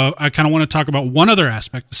we go, I kind of want to talk about one other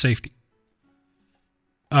aspect of safety.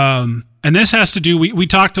 And this has to do, we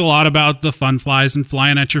talked a lot about the fun flies and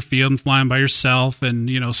flying at your field and flying by yourself and,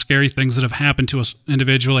 scary things that have happened to us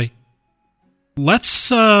individually.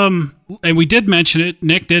 Let's, and we did mention it,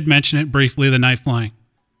 Nick did mention it briefly, the night flying.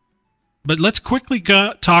 But let's quickly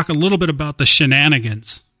talk a little bit about the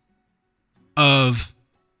shenanigans of,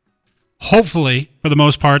 hopefully, for the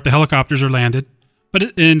most part, the helicopters are landed, but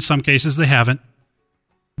in some cases they haven't.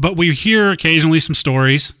 But we hear occasionally some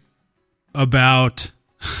stories about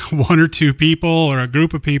one or two people or a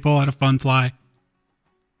group of people at a fun fly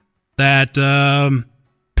that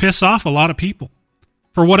piss off a lot of people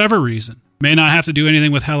for whatever reason. May not have to do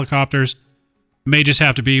anything with helicopters, may just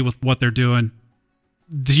have to be with what they're doing.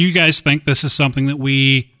 Do you guys think this is something that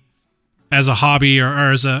we, as a hobby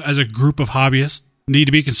or as a group of hobbyists, need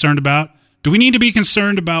to be concerned about? Do we need to be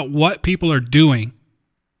concerned about what people are doing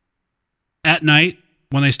at night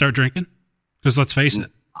when they start drinking? Because let's face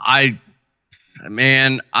it. I'm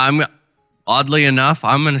oddly enough,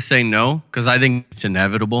 I'm going to say no, because I think it's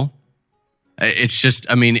inevitable. It's just,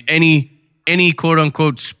 any quote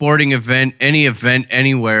unquote sporting event, any event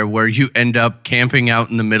anywhere where you end up camping out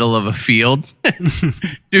in the middle of a field, in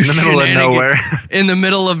the middle of nowhere. In the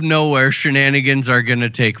middle of nowhere, shenanigans are going to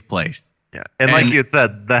take place. Yeah, and like you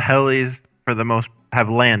said, the helis for the most have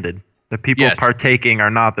landed. The people partaking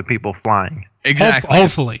are not the people flying. Exactly.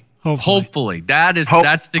 Hopefully.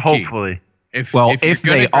 That's the key. Hopefully. If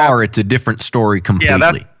they are, it's a different story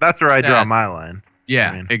completely. Yeah, that's where I draw my line.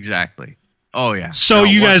 Yeah, exactly. Oh, yeah. So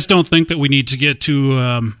you guys don't think that we need to get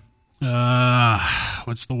to,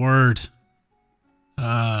 what's the word?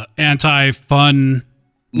 Anti-fun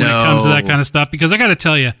when it comes to that kind of stuff? Because I got to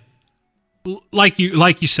tell you, like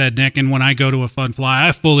you said, Nick, and when I go to a fun fly,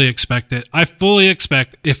 I fully expect it. I fully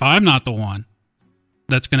expect, if I'm not the one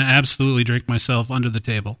that's going to absolutely drink myself under the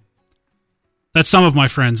table, that some of my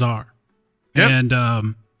friends are. Yep.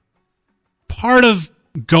 And part of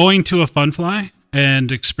going to a fun fly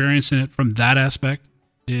and experiencing it from that aspect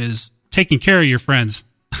is taking care of your friends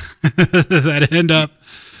that end up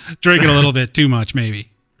drinking a little bit too much,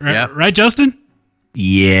 maybe. Right, yep. Right, Justin?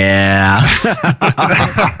 Yeah.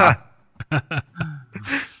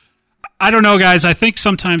 I don't know, guys. I think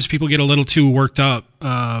sometimes people get a little too worked up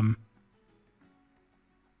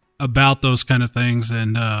about those kind of things,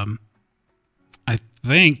 and I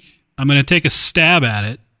think I'm going to take a stab at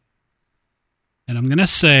it, and I'm going to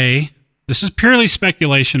say, this is purely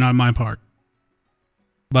speculation on my part,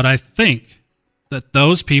 but I think that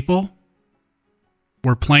those people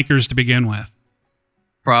were plankers to begin with.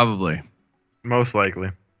 Probably. Most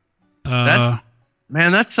likely.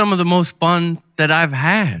 That's some of the most fun that I've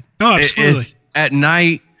had. Oh, absolutely. At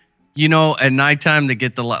night, at nighttime to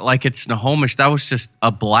get like it's Snohomish, that was just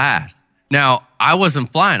a blast. Now, I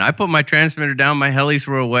wasn't flying. I put my transmitter down, my helis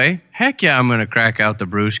were away. Heck yeah, I'm going to crack out the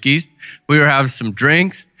brewskis. We were having some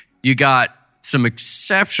drinks. You got some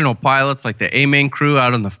exceptional pilots like the A-Main crew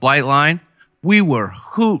out on the flight line. We were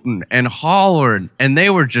hooting and hollering, and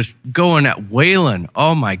they were just going at whaling.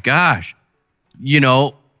 Oh, my gosh.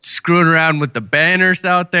 Screwing around with the banners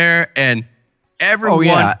out there, and everyone.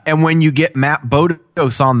 Oh, yeah. And when you get Matt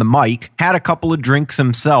Bodos on the mic, had a couple of drinks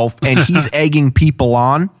himself, and he's egging people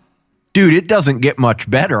on. Dude, it doesn't get much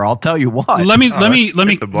better. I'll tell you what. Let me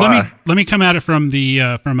come at it from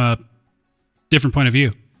a different point of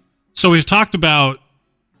view. So we've talked about,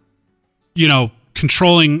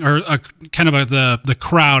 controlling or kind of the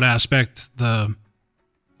crowd aspect.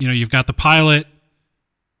 You've got the pilot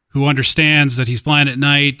who understands that he's flying at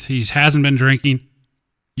night. He hasn't been drinking.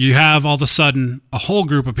 You have all of a sudden a whole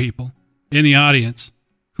group of people in the audience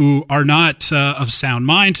who are not of sound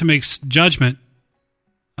mind to make judgment.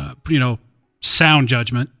 Sound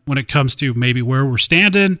judgment when it comes to maybe where we're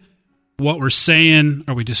standing, what we're saying,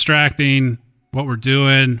 are we distracting, what we're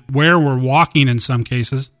doing, where we're walking in some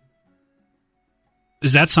cases.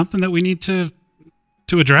 Is that something that we need to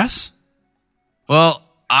address? Well,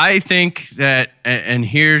 I think that, and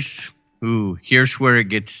here's where it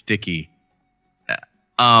gets sticky.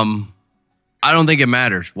 I don't think it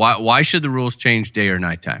matters. Why should the rules change day or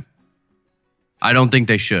nighttime? I don't think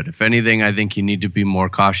they should. If anything, I think you need to be more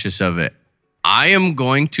cautious of it. I am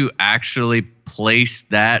going to actually place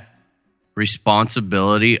that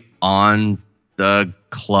responsibility on the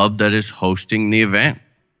club that is hosting the event.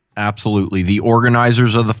 Absolutely. The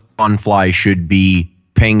organizers of the fun fly should be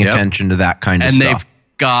paying attention to that kind of stuff. And they've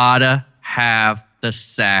got to have the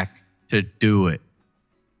sack to do it.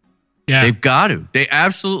 Yeah. They've got to. They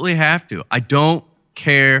absolutely have to. I don't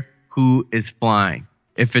care who is flying.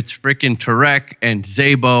 If it's freaking Tarek and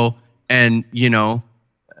Zabo and,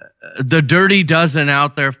 the Dirty Dozen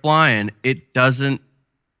out there flying, it doesn't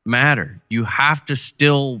matter. You have to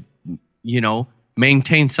still,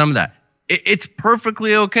 maintain some of that. It's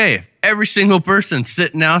perfectly okay if every single person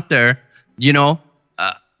sitting out there, in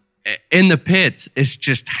the pits is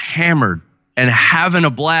just hammered and having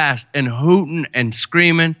a blast and hooting and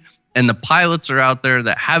screaming. and the pilots are out there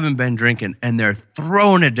that haven't been drinking, and they're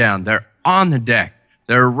throwing it down. They're on the deck.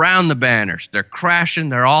 They're around the banners. They're crashing.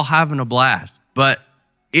 They're all having a blast. But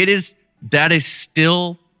that is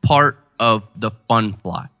still part of the fun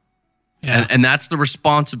fly. Yeah. And that's the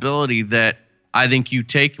responsibility that I think you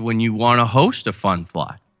take when you want to host a fun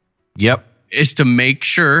fly. Yep. Is to make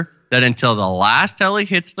sure that until the last heli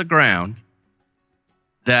hits the ground,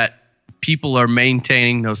 that people are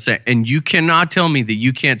maintaining those. And you cannot tell me that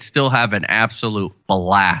you can't still have an absolute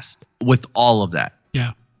blast with all of that.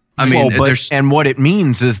 Yeah. I mean, and what it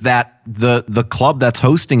means is that the club that's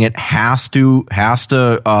hosting it has to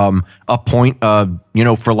appoint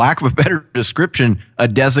for lack of a better description, a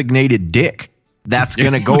designated dick that's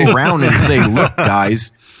going to go around and say, look,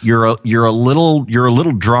 guys, you're a little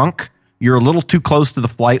drunk. You're a little too close to the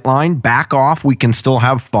flight line. Back off. We can still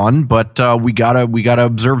have fun, but we gotta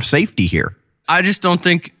observe safety here. I just don't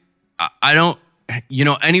think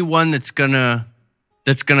anyone that's gonna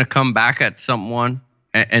come back at someone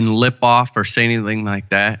and lip off or say anything like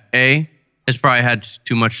that, A, has probably had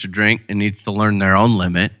too much to drink and needs to learn their own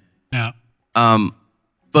limit. Yeah.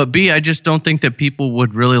 But B, I just don't think that people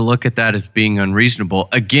would really look at that as being unreasonable,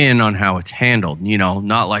 again, on how it's handled.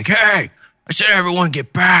 Not like, hey, I said everyone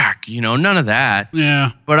get back. None of that.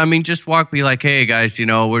 Yeah. But I mean, just be like, hey, guys,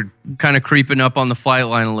 we're kind of creeping up on the flight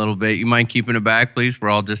line a little bit. You mind keeping it back, please? We're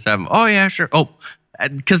all just having, oh, yeah, sure. Oh,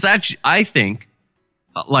 because that's, I think,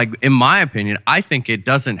 in my opinion, I think it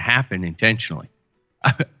doesn't happen intentionally.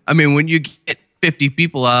 I mean, when you get 50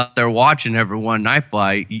 people out there watching everyone night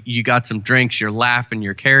fly, you got some drinks, you're laughing,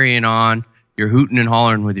 you're carrying on, you're hooting and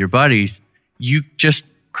hollering with your buddies.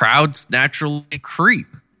 Crowds naturally creep.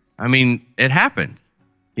 I mean, it happens,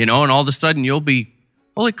 and all of a sudden you'll be,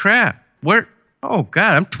 holy crap, oh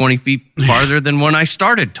God, I'm 20 feet farther than when I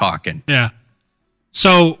started talking. Yeah.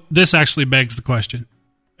 So this actually begs the question.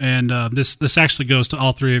 And this actually goes to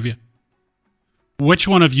all three of you. Which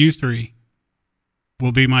one of you three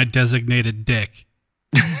will be my designated dick?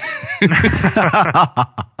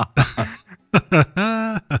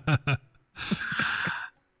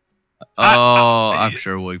 I'm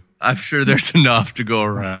sure there's enough to go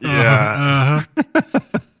around. Yeah.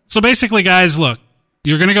 So basically, guys, look,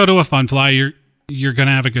 you're going to go to a fun fly. You're going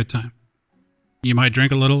to have a good time. You might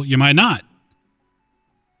drink a little. You might not.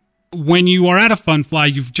 When you are at a fun fly,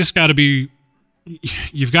 you've got to be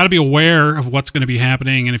aware of what's going to be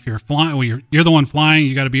happening. And if you're flying, you're the one flying,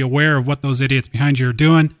 you got to be aware of what those idiots behind you are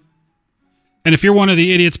doing. And if you're one of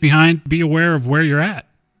the idiots behind, be aware of where you're at.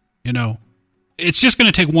 It's just going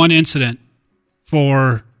to take one incident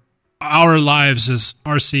for our lives as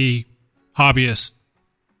RC hobbyists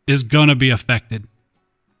is going to be affected.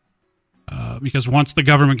 Because once the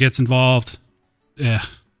government gets involved, it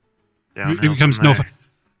becomes no fun.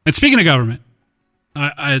 And speaking of government,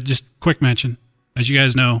 I just quick mention, as you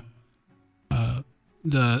guys know,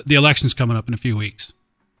 the election's coming up in a few weeks.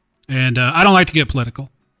 And I don't like to get political.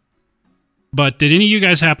 But did any of you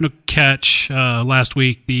guys happen to catch last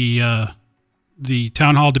week the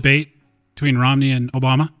town hall debate between Romney and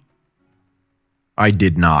Obama? I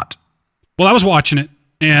did not. Well, I was watching it,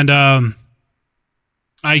 and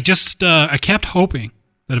I kept hoping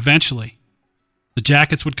that eventually the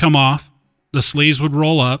jackets would come off, the sleeves would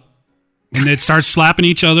roll up, and they'd start slapping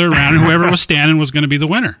each other around, and whoever was standing was going to be the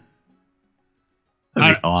winner.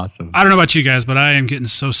 That'd be awesome. I don't know about you guys, but I am getting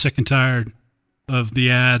so sick and tired of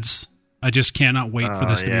the ads. I just cannot wait for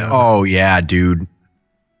this to be over. Oh, yeah, dude.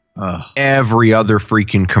 Every other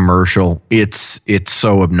freaking commercial, it's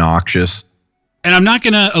so obnoxious. And I'm not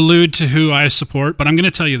going to allude to who I support, but I'm going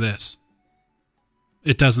to tell you this.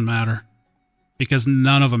 It doesn't matter, because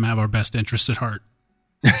none of them have our best interest at heart.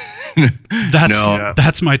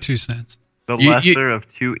 That's my 2 cents. The lesser of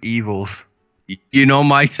two evils. You know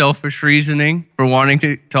my selfish reasoning for wanting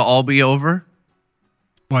to all be over?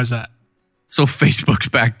 Why is that? So Facebook's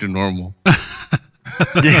back to normal.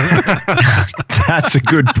 That's a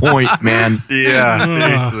good point, man. Yeah,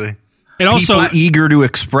 seriously. And also, people eager to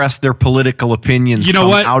express their political opinions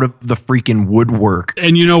come out of the freaking woodwork.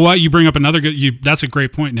 And you know what? You bring up another that's a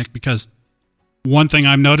great point, Nick, because one thing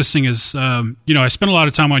I'm noticing is, I spend a lot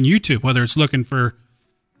of time on YouTube, whether it's looking for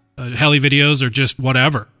heli videos or just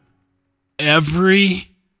whatever.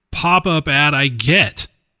 Every pop-up ad I get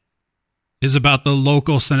is about the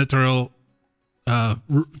local senatorial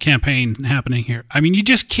campaign happening here. I mean, you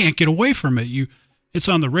just can't get away from it. It's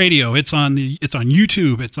on the radio, it's on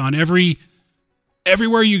YouTube, it's on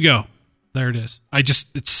everywhere you go. There it is.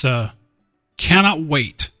 It's cannot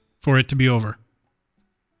wait for it to be over.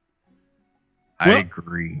 I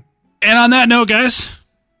agree. And on that note, guys, I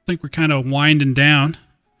think we're kind of winding down.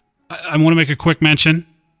 I want to make a quick mention.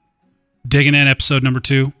 Digging In episode number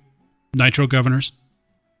 2, Nitro Governors.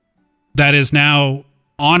 That is now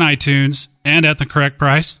on iTunes and at the correct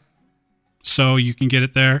price, so you can get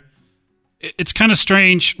it there. It's kind of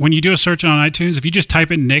strange when you do a search on iTunes. If you just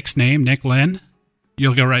type in Nick's name, Nick Lynn,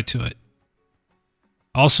 you'll go right to it.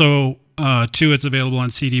 Also, 2, it's available on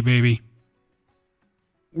CD Baby.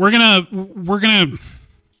 We're gonna.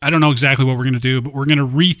 I don't know exactly what we're gonna do, but we're gonna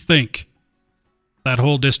rethink that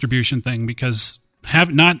whole distribution thing, because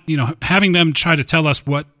having them try to tell us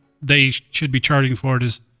what they should be charging for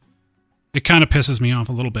it kind of pisses me off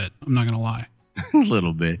a little bit. I'm not gonna lie. A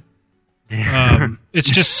little bit. It's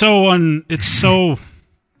just it's so.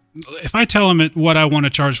 If I tell them what I want to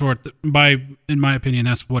charge for it, in my opinion,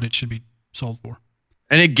 that's what it should be sold for.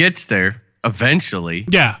 And it gets there eventually.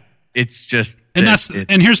 Yeah. It's just, and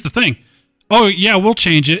and here's the thing. Oh yeah, we'll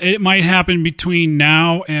change it. It might happen between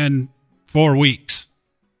now and 4 weeks.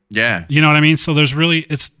 Yeah. You know what I mean? So there's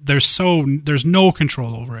no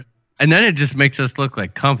control over it. And then it just makes us look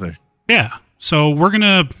like Compass. Yeah. So we're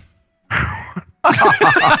gonna.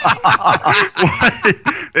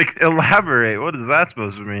 Elaborate. What is that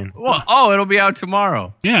supposed to mean? Well, it'll be out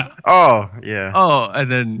tomorrow. Yeah. Oh, yeah. Oh, and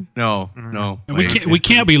then no. We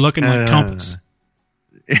can't be looking like Compass.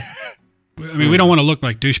 I mean, we don't want to look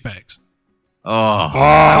like douchebags.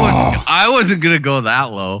 I wasn't gonna go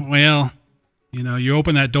that low. Well, you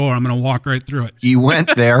open that door, I'm gonna walk right through it. You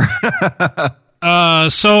went there.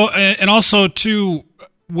 So, and also too,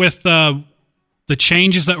 with the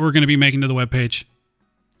changes that we're going to be making to the webpage,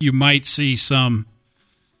 you might see some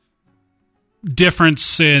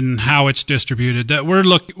difference in how it's distributed.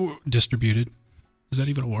 Distributed. Is that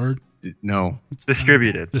even a word? No. It's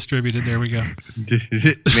distributed. Distributed. There we go.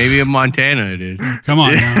 Maybe in Montana it is. Come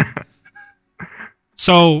on now.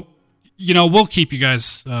 So, we'll keep you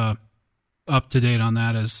guys up to date on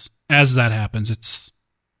that as that happens. It's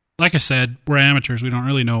like I said, we're amateurs. We don't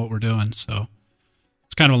really know what we're doing, so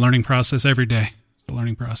it's kind of a learning process every day. It's a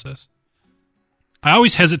learning process. I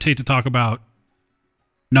always hesitate to talk about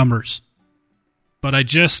numbers, but I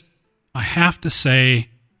have to say,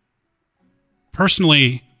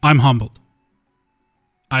 personally, I'm humbled.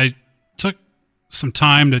 I took some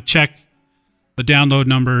time to check the download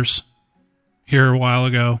numbers here a while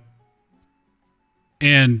ago,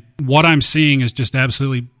 and what I'm seeing is just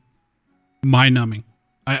absolutely mind-numbing.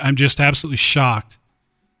 I'm just absolutely shocked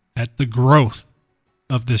at the growth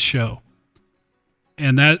of this show.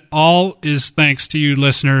 And that all is thanks to you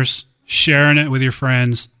listeners sharing it with your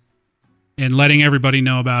friends and letting everybody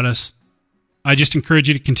know about us. I just encourage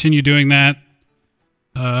you to continue doing that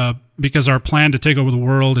because our plan to take over the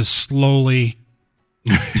world is slowly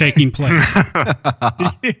taking place.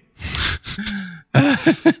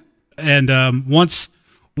 And once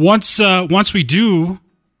we do,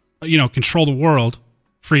 control the world,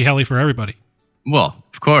 free heli for everybody. Well,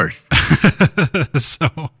 of course. So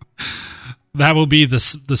that will be the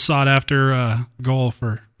sought after goal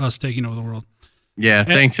for us taking over the world. Yeah,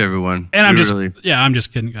 thanks everyone. And I'm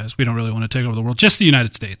just kidding, guys. We don't really want to take over the world, just the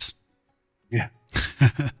United States. Yeah.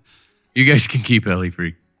 You guys can keep heli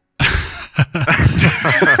free.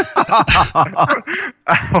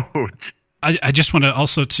 Ouch. I just want to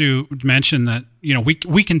also to mention that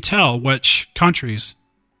we can tell which countries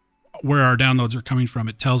where our downloads are coming from.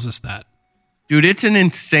 It tells us that. Dude, it's an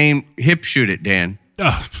insane hip shoot it, Dan.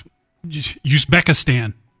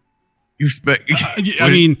 Uzbekistan.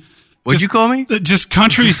 What'd you call me? Just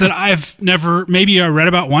countries that I've never, maybe I read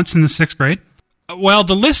about once in the 6th grade. Well,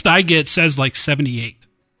 the list I get says like 78.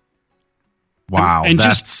 Wow, and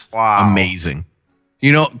that's amazing.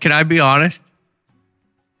 Can I be honest?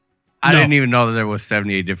 I didn't even know that there was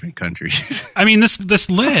 78 different countries. I mean, this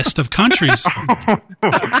list of countries.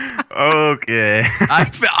 Okay.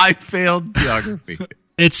 I failed geography.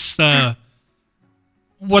 It's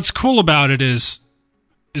what's cool about it is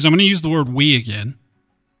I'm going to use the word we again.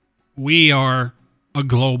 We are a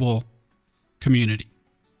global community.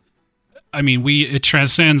 I mean, it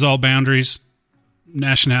transcends all boundaries,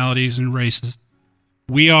 nationalities, and races.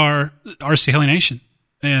 We are RC Heli Nation,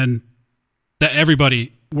 and that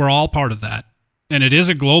everybody, we're all part of that. And it is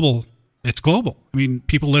it's global. I mean,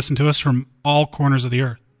 people listen to us from all corners of the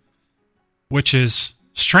earth, which is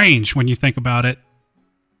strange when you think about it.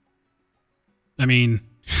 I mean,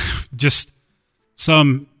 just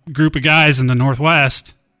some group of guys in the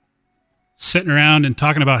Northwest sitting around and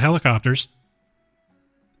talking about helicopters,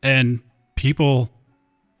 and people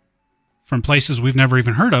from places we've never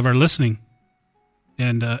even heard of are listening.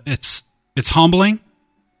 And it's humbling,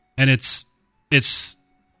 and it's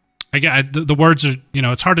the words are,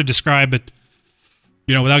 it's hard to describe, but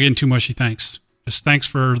without getting too mushy, thanks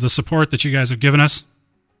for the support that you guys have given us.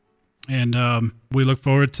 And we look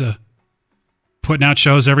forward to putting out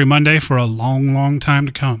shows every Monday for a long, long time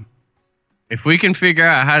to come. If we can figure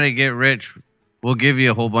out how to get rich, we'll give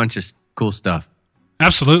you a whole bunch of cool stuff.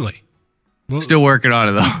 Absolutely. Still working on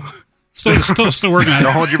it, though. Still working on it.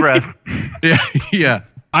 Don't hold your breath. Yeah.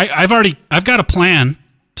 I've got a plan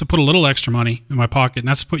to put a little extra money in my pocket, and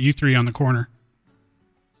that's to put you three on the corner.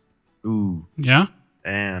 Ooh. Yeah?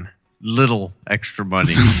 And little extra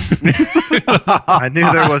money. I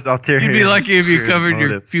knew there was ulterior. You'd be lucky if you covered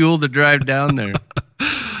your fuel to drive down there.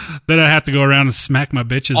 Then I have to go around and smack my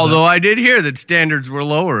bitches. Although I did hear that standards were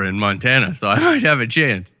lower in Montana, so I might have a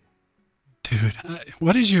chance. Dude,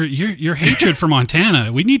 what is your hatred for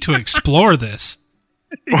Montana? We need to explore this.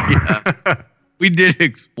 Yeah, we did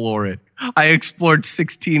explore it. I explored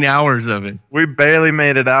 16 hours of it. We barely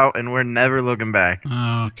made it out, and we're never looking back.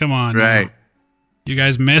 Oh, come on. Right. No. You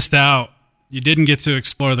guys missed out. You didn't get to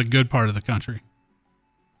explore the good part of the country.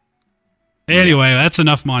 Anyway, that's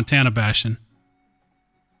enough Montana bashing.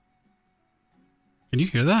 Can you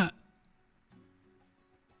hear that?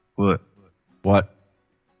 What?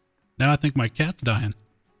 Now I think my cat's dying.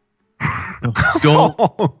 Don't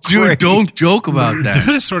joke about that.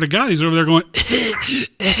 Dude, I swear to God, he's over there going.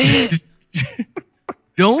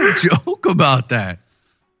 Don't joke about that.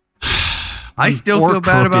 I still feel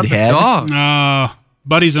bad about the dog.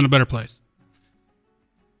 Buddy's in a better place.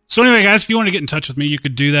 So anyway, guys, if you want to get in touch with me, you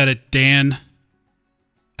could do that at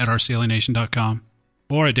dan@rclanation.com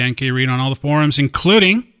or at Dan K. Reed on all the forums,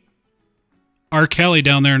 including R. Kelly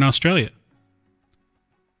down there in Australia.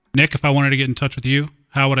 Nick, if I wanted to get in touch with you,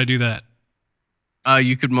 how would I do that?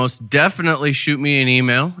 You could most definitely shoot me an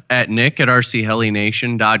email at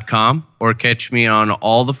nick@rchellination.com or catch me on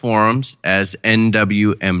all the forums as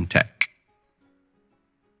NWM Tech.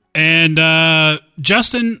 And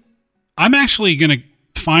Justin, I'm actually going to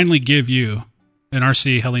finally give you an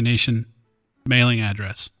RC Heli Nation mailing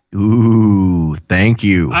address. Ooh, thank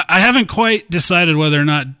you. I haven't quite decided whether or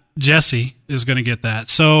not Jesse is going to get that.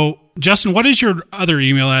 So, Justin, what is your other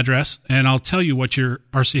email address? And I'll tell you what your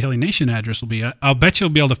RC Heli Nation address will be. I'll bet you'll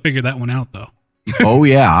be able to figure that one out, though. Oh,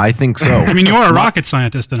 yeah, I think so. I mean, you're a rocket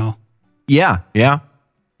scientist and all. Yeah,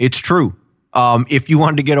 it's true. If you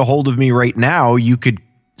wanted to get a hold of me right now, you could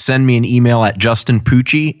send me an email at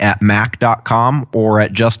justinpucci@mac.com or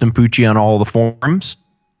at justinpucci on all the forums.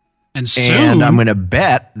 And soon, and I'm going to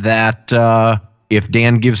bet that if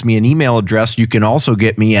Dan gives me an email address, you can also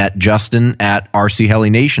get me at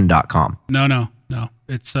justin@rchellination.com. No.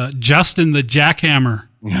 It's Justin the Jackhammer.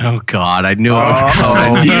 Oh, God. I knew it was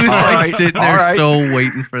coming. He was sitting there so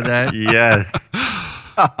waiting for that. Yes.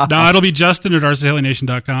 No, it'll be Justin at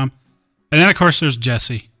rchellination.com. And then, of course, there's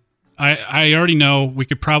Jesse. I already know we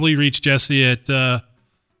could probably reach Jesse at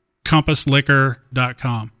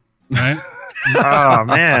compassliquor.com, right? Oh,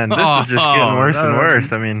 man. This is just getting worse and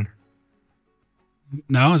worse. I mean...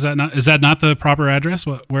 No, is that not the proper address?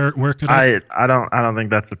 Where could I don't think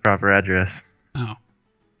that's the proper address. Oh.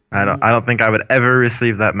 I don't think I would ever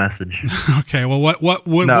receive that message. Okay, well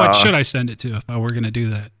what should I send it to if I were going to do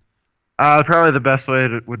that? Probably the best way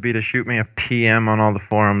would be to shoot me a PM on all the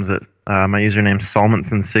forums at my username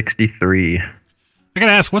Solmanson63. I got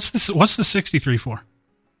to ask, what's the 63 for?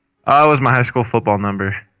 It was my high school football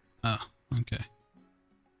number. Oh, okay.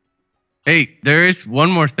 Hey, there is one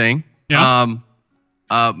more thing. Yeah.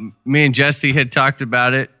 Me and Jesse had talked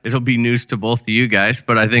about it. It'll be news to both of you guys,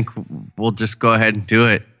 but I think we'll just go ahead and do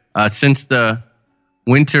it. Since the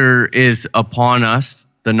winter is upon us,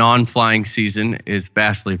 the non-flying season is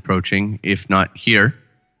vastly approaching, if not here.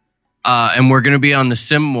 And we're going to be on the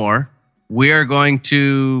sim more. We are going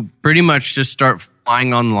to pretty much just start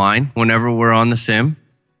flying online whenever we're on the sim,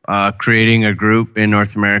 creating a group in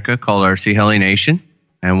North America called RC Heli Nation.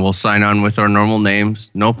 And we'll sign on with our normal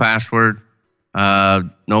names, no password.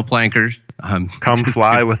 No plankers. Come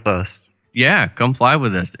fly with us. Yeah, come fly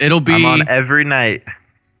with us. It'll be... I'm on every night.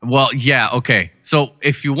 Well, yeah, okay. So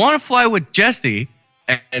if you want to fly with Jesse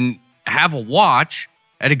and have a watch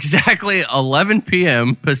at exactly 11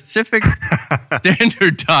 p.m. Pacific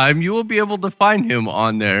Standard Time, you will be able to find him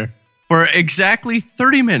on there for exactly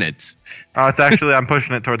 30 minutes. Oh, it's actually... I'm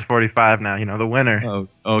pushing it towards 45 now. The winner.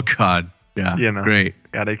 Oh God. Yeah, great.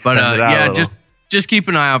 Gotta extend it out a little. Just keep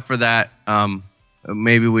an eye out for that.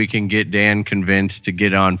 Maybe we can get Dan convinced to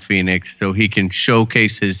get on Phoenix so he can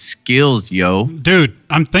showcase his skills, yo. Dude,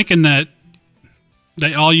 I'm thinking that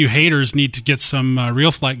all you haters need to get some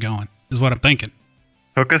real flight going, is what I'm thinking.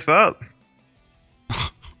 Hook us up.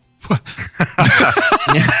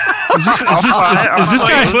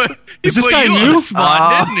 Is this guy new?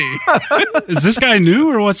 Spot, didn't he? Is this guy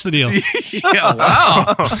new or what's the deal? Yeah,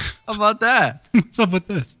 wow. How about that? What's up with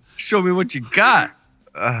this? Show me what you got.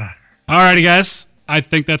 Alrighty, guys. I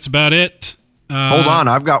think that's about it. Hold on.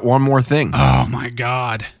 I've got one more thing. Oh, my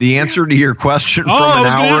God. The answer to your question from an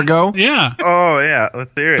hour ago? Yeah. Oh, yeah.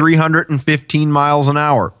 Let's hear it. 315 miles an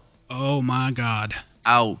hour. Oh, my God.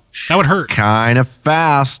 Ouch. That would hurt. Kind of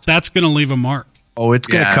fast. That's going to leave a mark. Oh, it's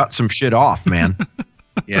going to cut some shit off, man.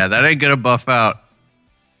 Yeah, that ain't going to buff out.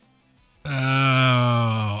 Oh,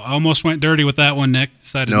 I almost went dirty with that one, Nick.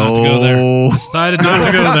 Decided not to go there. Decided not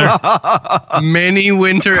to go there. Many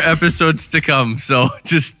winter episodes to come, so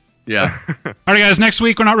just, yeah. All right, guys, next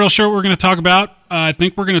week, we're not real sure what we're going to talk about. I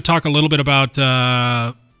think we're going to talk a little bit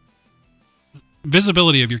about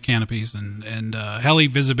visibility of your canopies and heli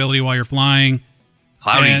visibility while you're flying.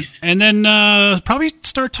 Cloudies. And then probably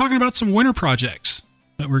start talking about some winter projects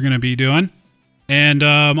that we're going to be doing. And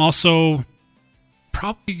also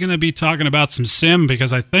probably going to be talking about some sim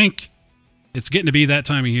because I think it's getting to be that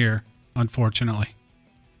time of year, unfortunately.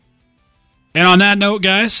 And on that note,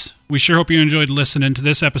 guys, we sure hope you enjoyed listening to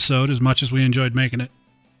this episode as much as we enjoyed making it.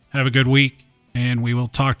 Have a good week, and we will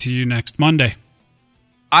talk to you next Monday.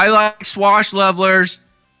 I like swash levelers.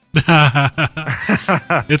 It's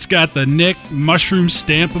got the Nick Mushroom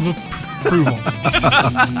stamp of approval.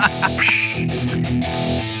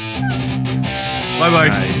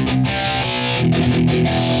 Bye-bye.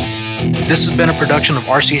 This has been a production of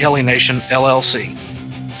RC Heli Nation, LLC.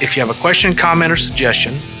 If you have a question, comment, or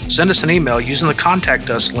suggestion, send us an email using the Contact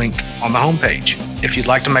Us link on the homepage. If you'd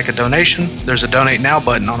like to make a donation, there's a Donate Now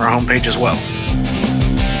button on our homepage as well.